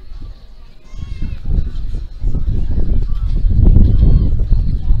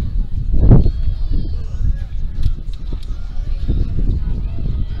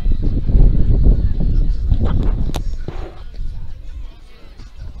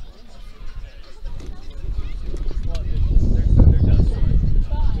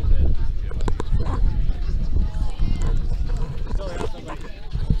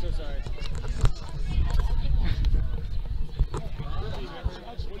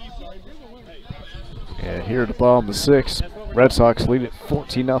 And here at the bottom of the sixth, Red Sox lead it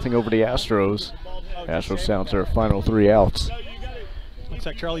 14-0 over the Astros. Astros down to their final 3 outs. Looks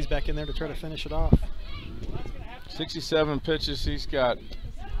like Charlie's back in there to try to finish it off. 67 pitches, he's got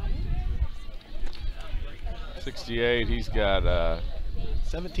 68, he's got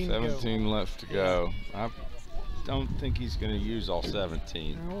 17 left to go. I don't think he's going to use all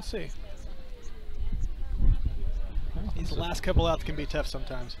 17. We'll see. These last couple outs can be tough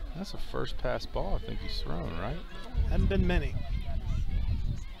sometimes. That's the first pass ball I think he's thrown, right? Haven't been many.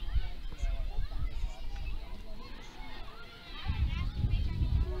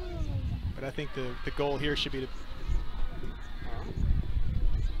 But I think the goal here should be to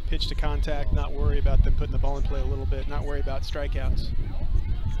pitch to contact, not worry about them putting the ball in play a little bit, not worry about strikeouts.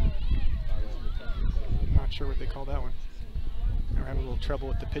 I'm not sure what they call that one. We're having a little trouble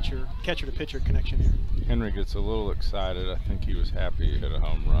with the catcher to pitcher connection here. Henry gets a little excited. I think he was happy he hit a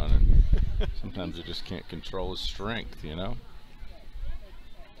home run, and sometimes he just can't control his strength, you know?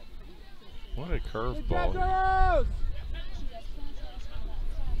 What a curveball.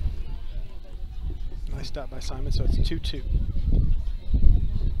 Nice stop by Simon, so it's 2-2.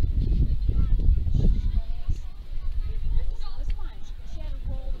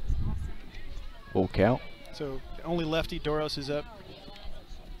 Full count. So only lefty Doros is up.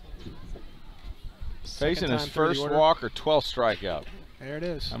 Facing his first walk or 12th strikeout. There it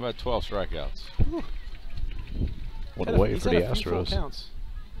is. How about 12 strikeouts? Whew. What a way for the Astros.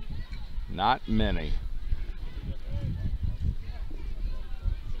 Not many.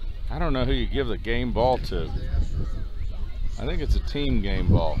 I don't know who you give the game ball to. I think it's a team game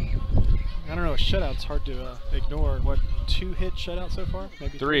ball. I don't know, a shutout's hard to ignore. What, 2 hit shutout so far?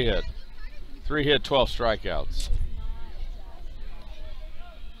 Maybe 3 hit. 3 hit, 12 strikeouts.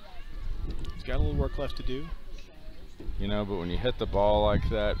 He's got a little work left to do. You know, but when you hit the ball like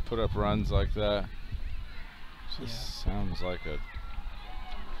that, put up runs like that, it just sounds like a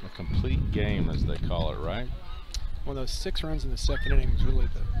complete game, as they call it, right? Well, those 6 runs in the second inning was really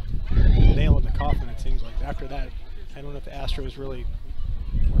the nail in the coffin, it seems like. After that, I don't know if the Astros really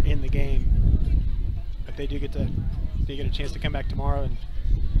were in the game, but they do get a chance to come back tomorrow, and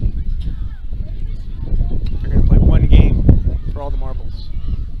they're going to play 1 game for all the marbles,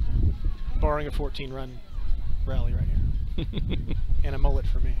 barring a 14-run rally right here, and a mullet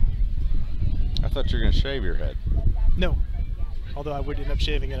for me. I thought you were going to shave your head. No, although I would end up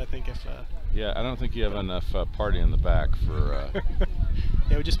shaving it, I think, if... yeah, I don't think you have enough party in the back for...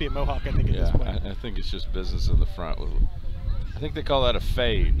 it would just be a mohawk, I think, at this point. I think it's just business in the front. I think they call that a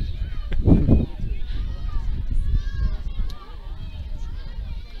fade.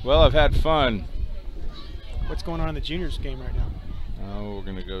 Well, I've had fun. What's going on in the juniors game right now? Oh, we're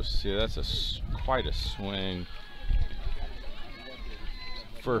going to go see. That's quite a swing.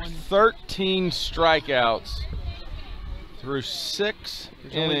 For 13 strikeouts through 6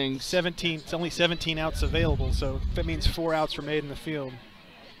 innings. 17. It's only 17 outs available, so that means 4 outs were made in the field.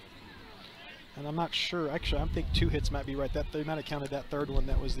 And I'm not sure. Actually, I think 2 hits might be right. They might have counted that third one.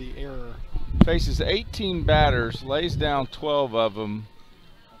 That was the error. Faces 18 batters, lays down 12 of them.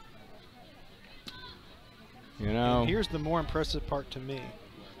 You know. And here's the more impressive part to me.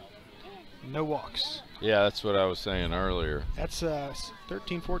 No walks. Yeah, that's what I was saying earlier. That's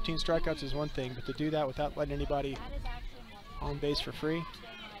 13, 14 strikeouts is one thing, but to do that without letting anybody on base for free.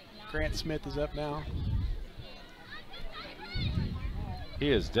 Grant Smith is up now. He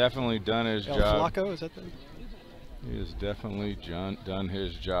has definitely done his El job. Flaco, is that the... He has definitely done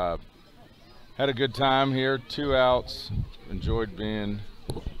his job. Had a good time here, 2 outs. Enjoyed being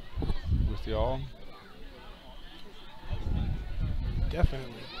with y'all.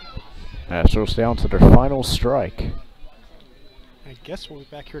 Definitely. Astros down to their final strike. I guess we'll be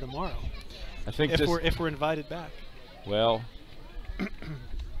back here tomorrow. I think if we're invited back. Well,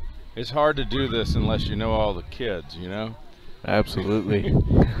 it's hard to do this unless you know all the kids, you know? Absolutely.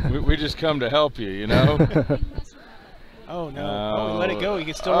 we just come to help you, you know? Oh, no. Oh, let it go. You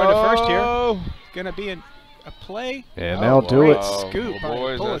can still run to first here. It's going to be in. a play. And Oh, they'll do great it. scoop by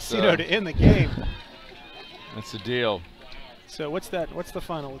Boys, that's, Polacino to end the game. That's the deal. So what's that? What's the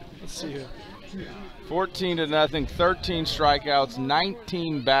final? Let's see here. 14-0, 13 strikeouts,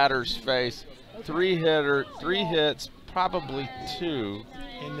 19 batters faced, 3 hits, probably 2.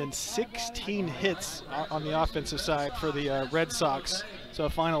 And then 16 hits on the offensive side for the Red Sox. So a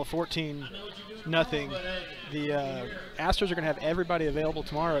final of 14-0. The Astros are going to have everybody available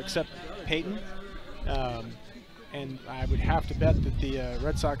tomorrow except Peyton. And I would have to bet that the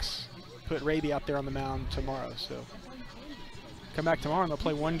Red Sox put Raby out there on the mound tomorrow. So come back tomorrow and they'll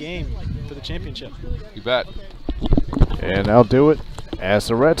play one game for the championship. You bet. And they'll do it as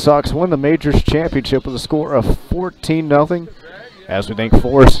the Red Sox win the Majors Championship with a score of 14-0. As we thank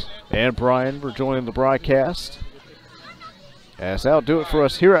Forrest and Brian for joining the broadcast. As that'll do it for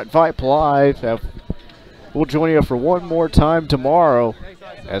us here at Vype Live. We'll join you for one more time tomorrow.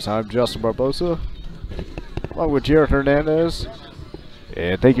 As I'm Justin Barbosa, along with Jared Hernandez.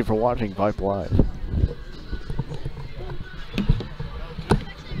 And thank you for watching Vype Live.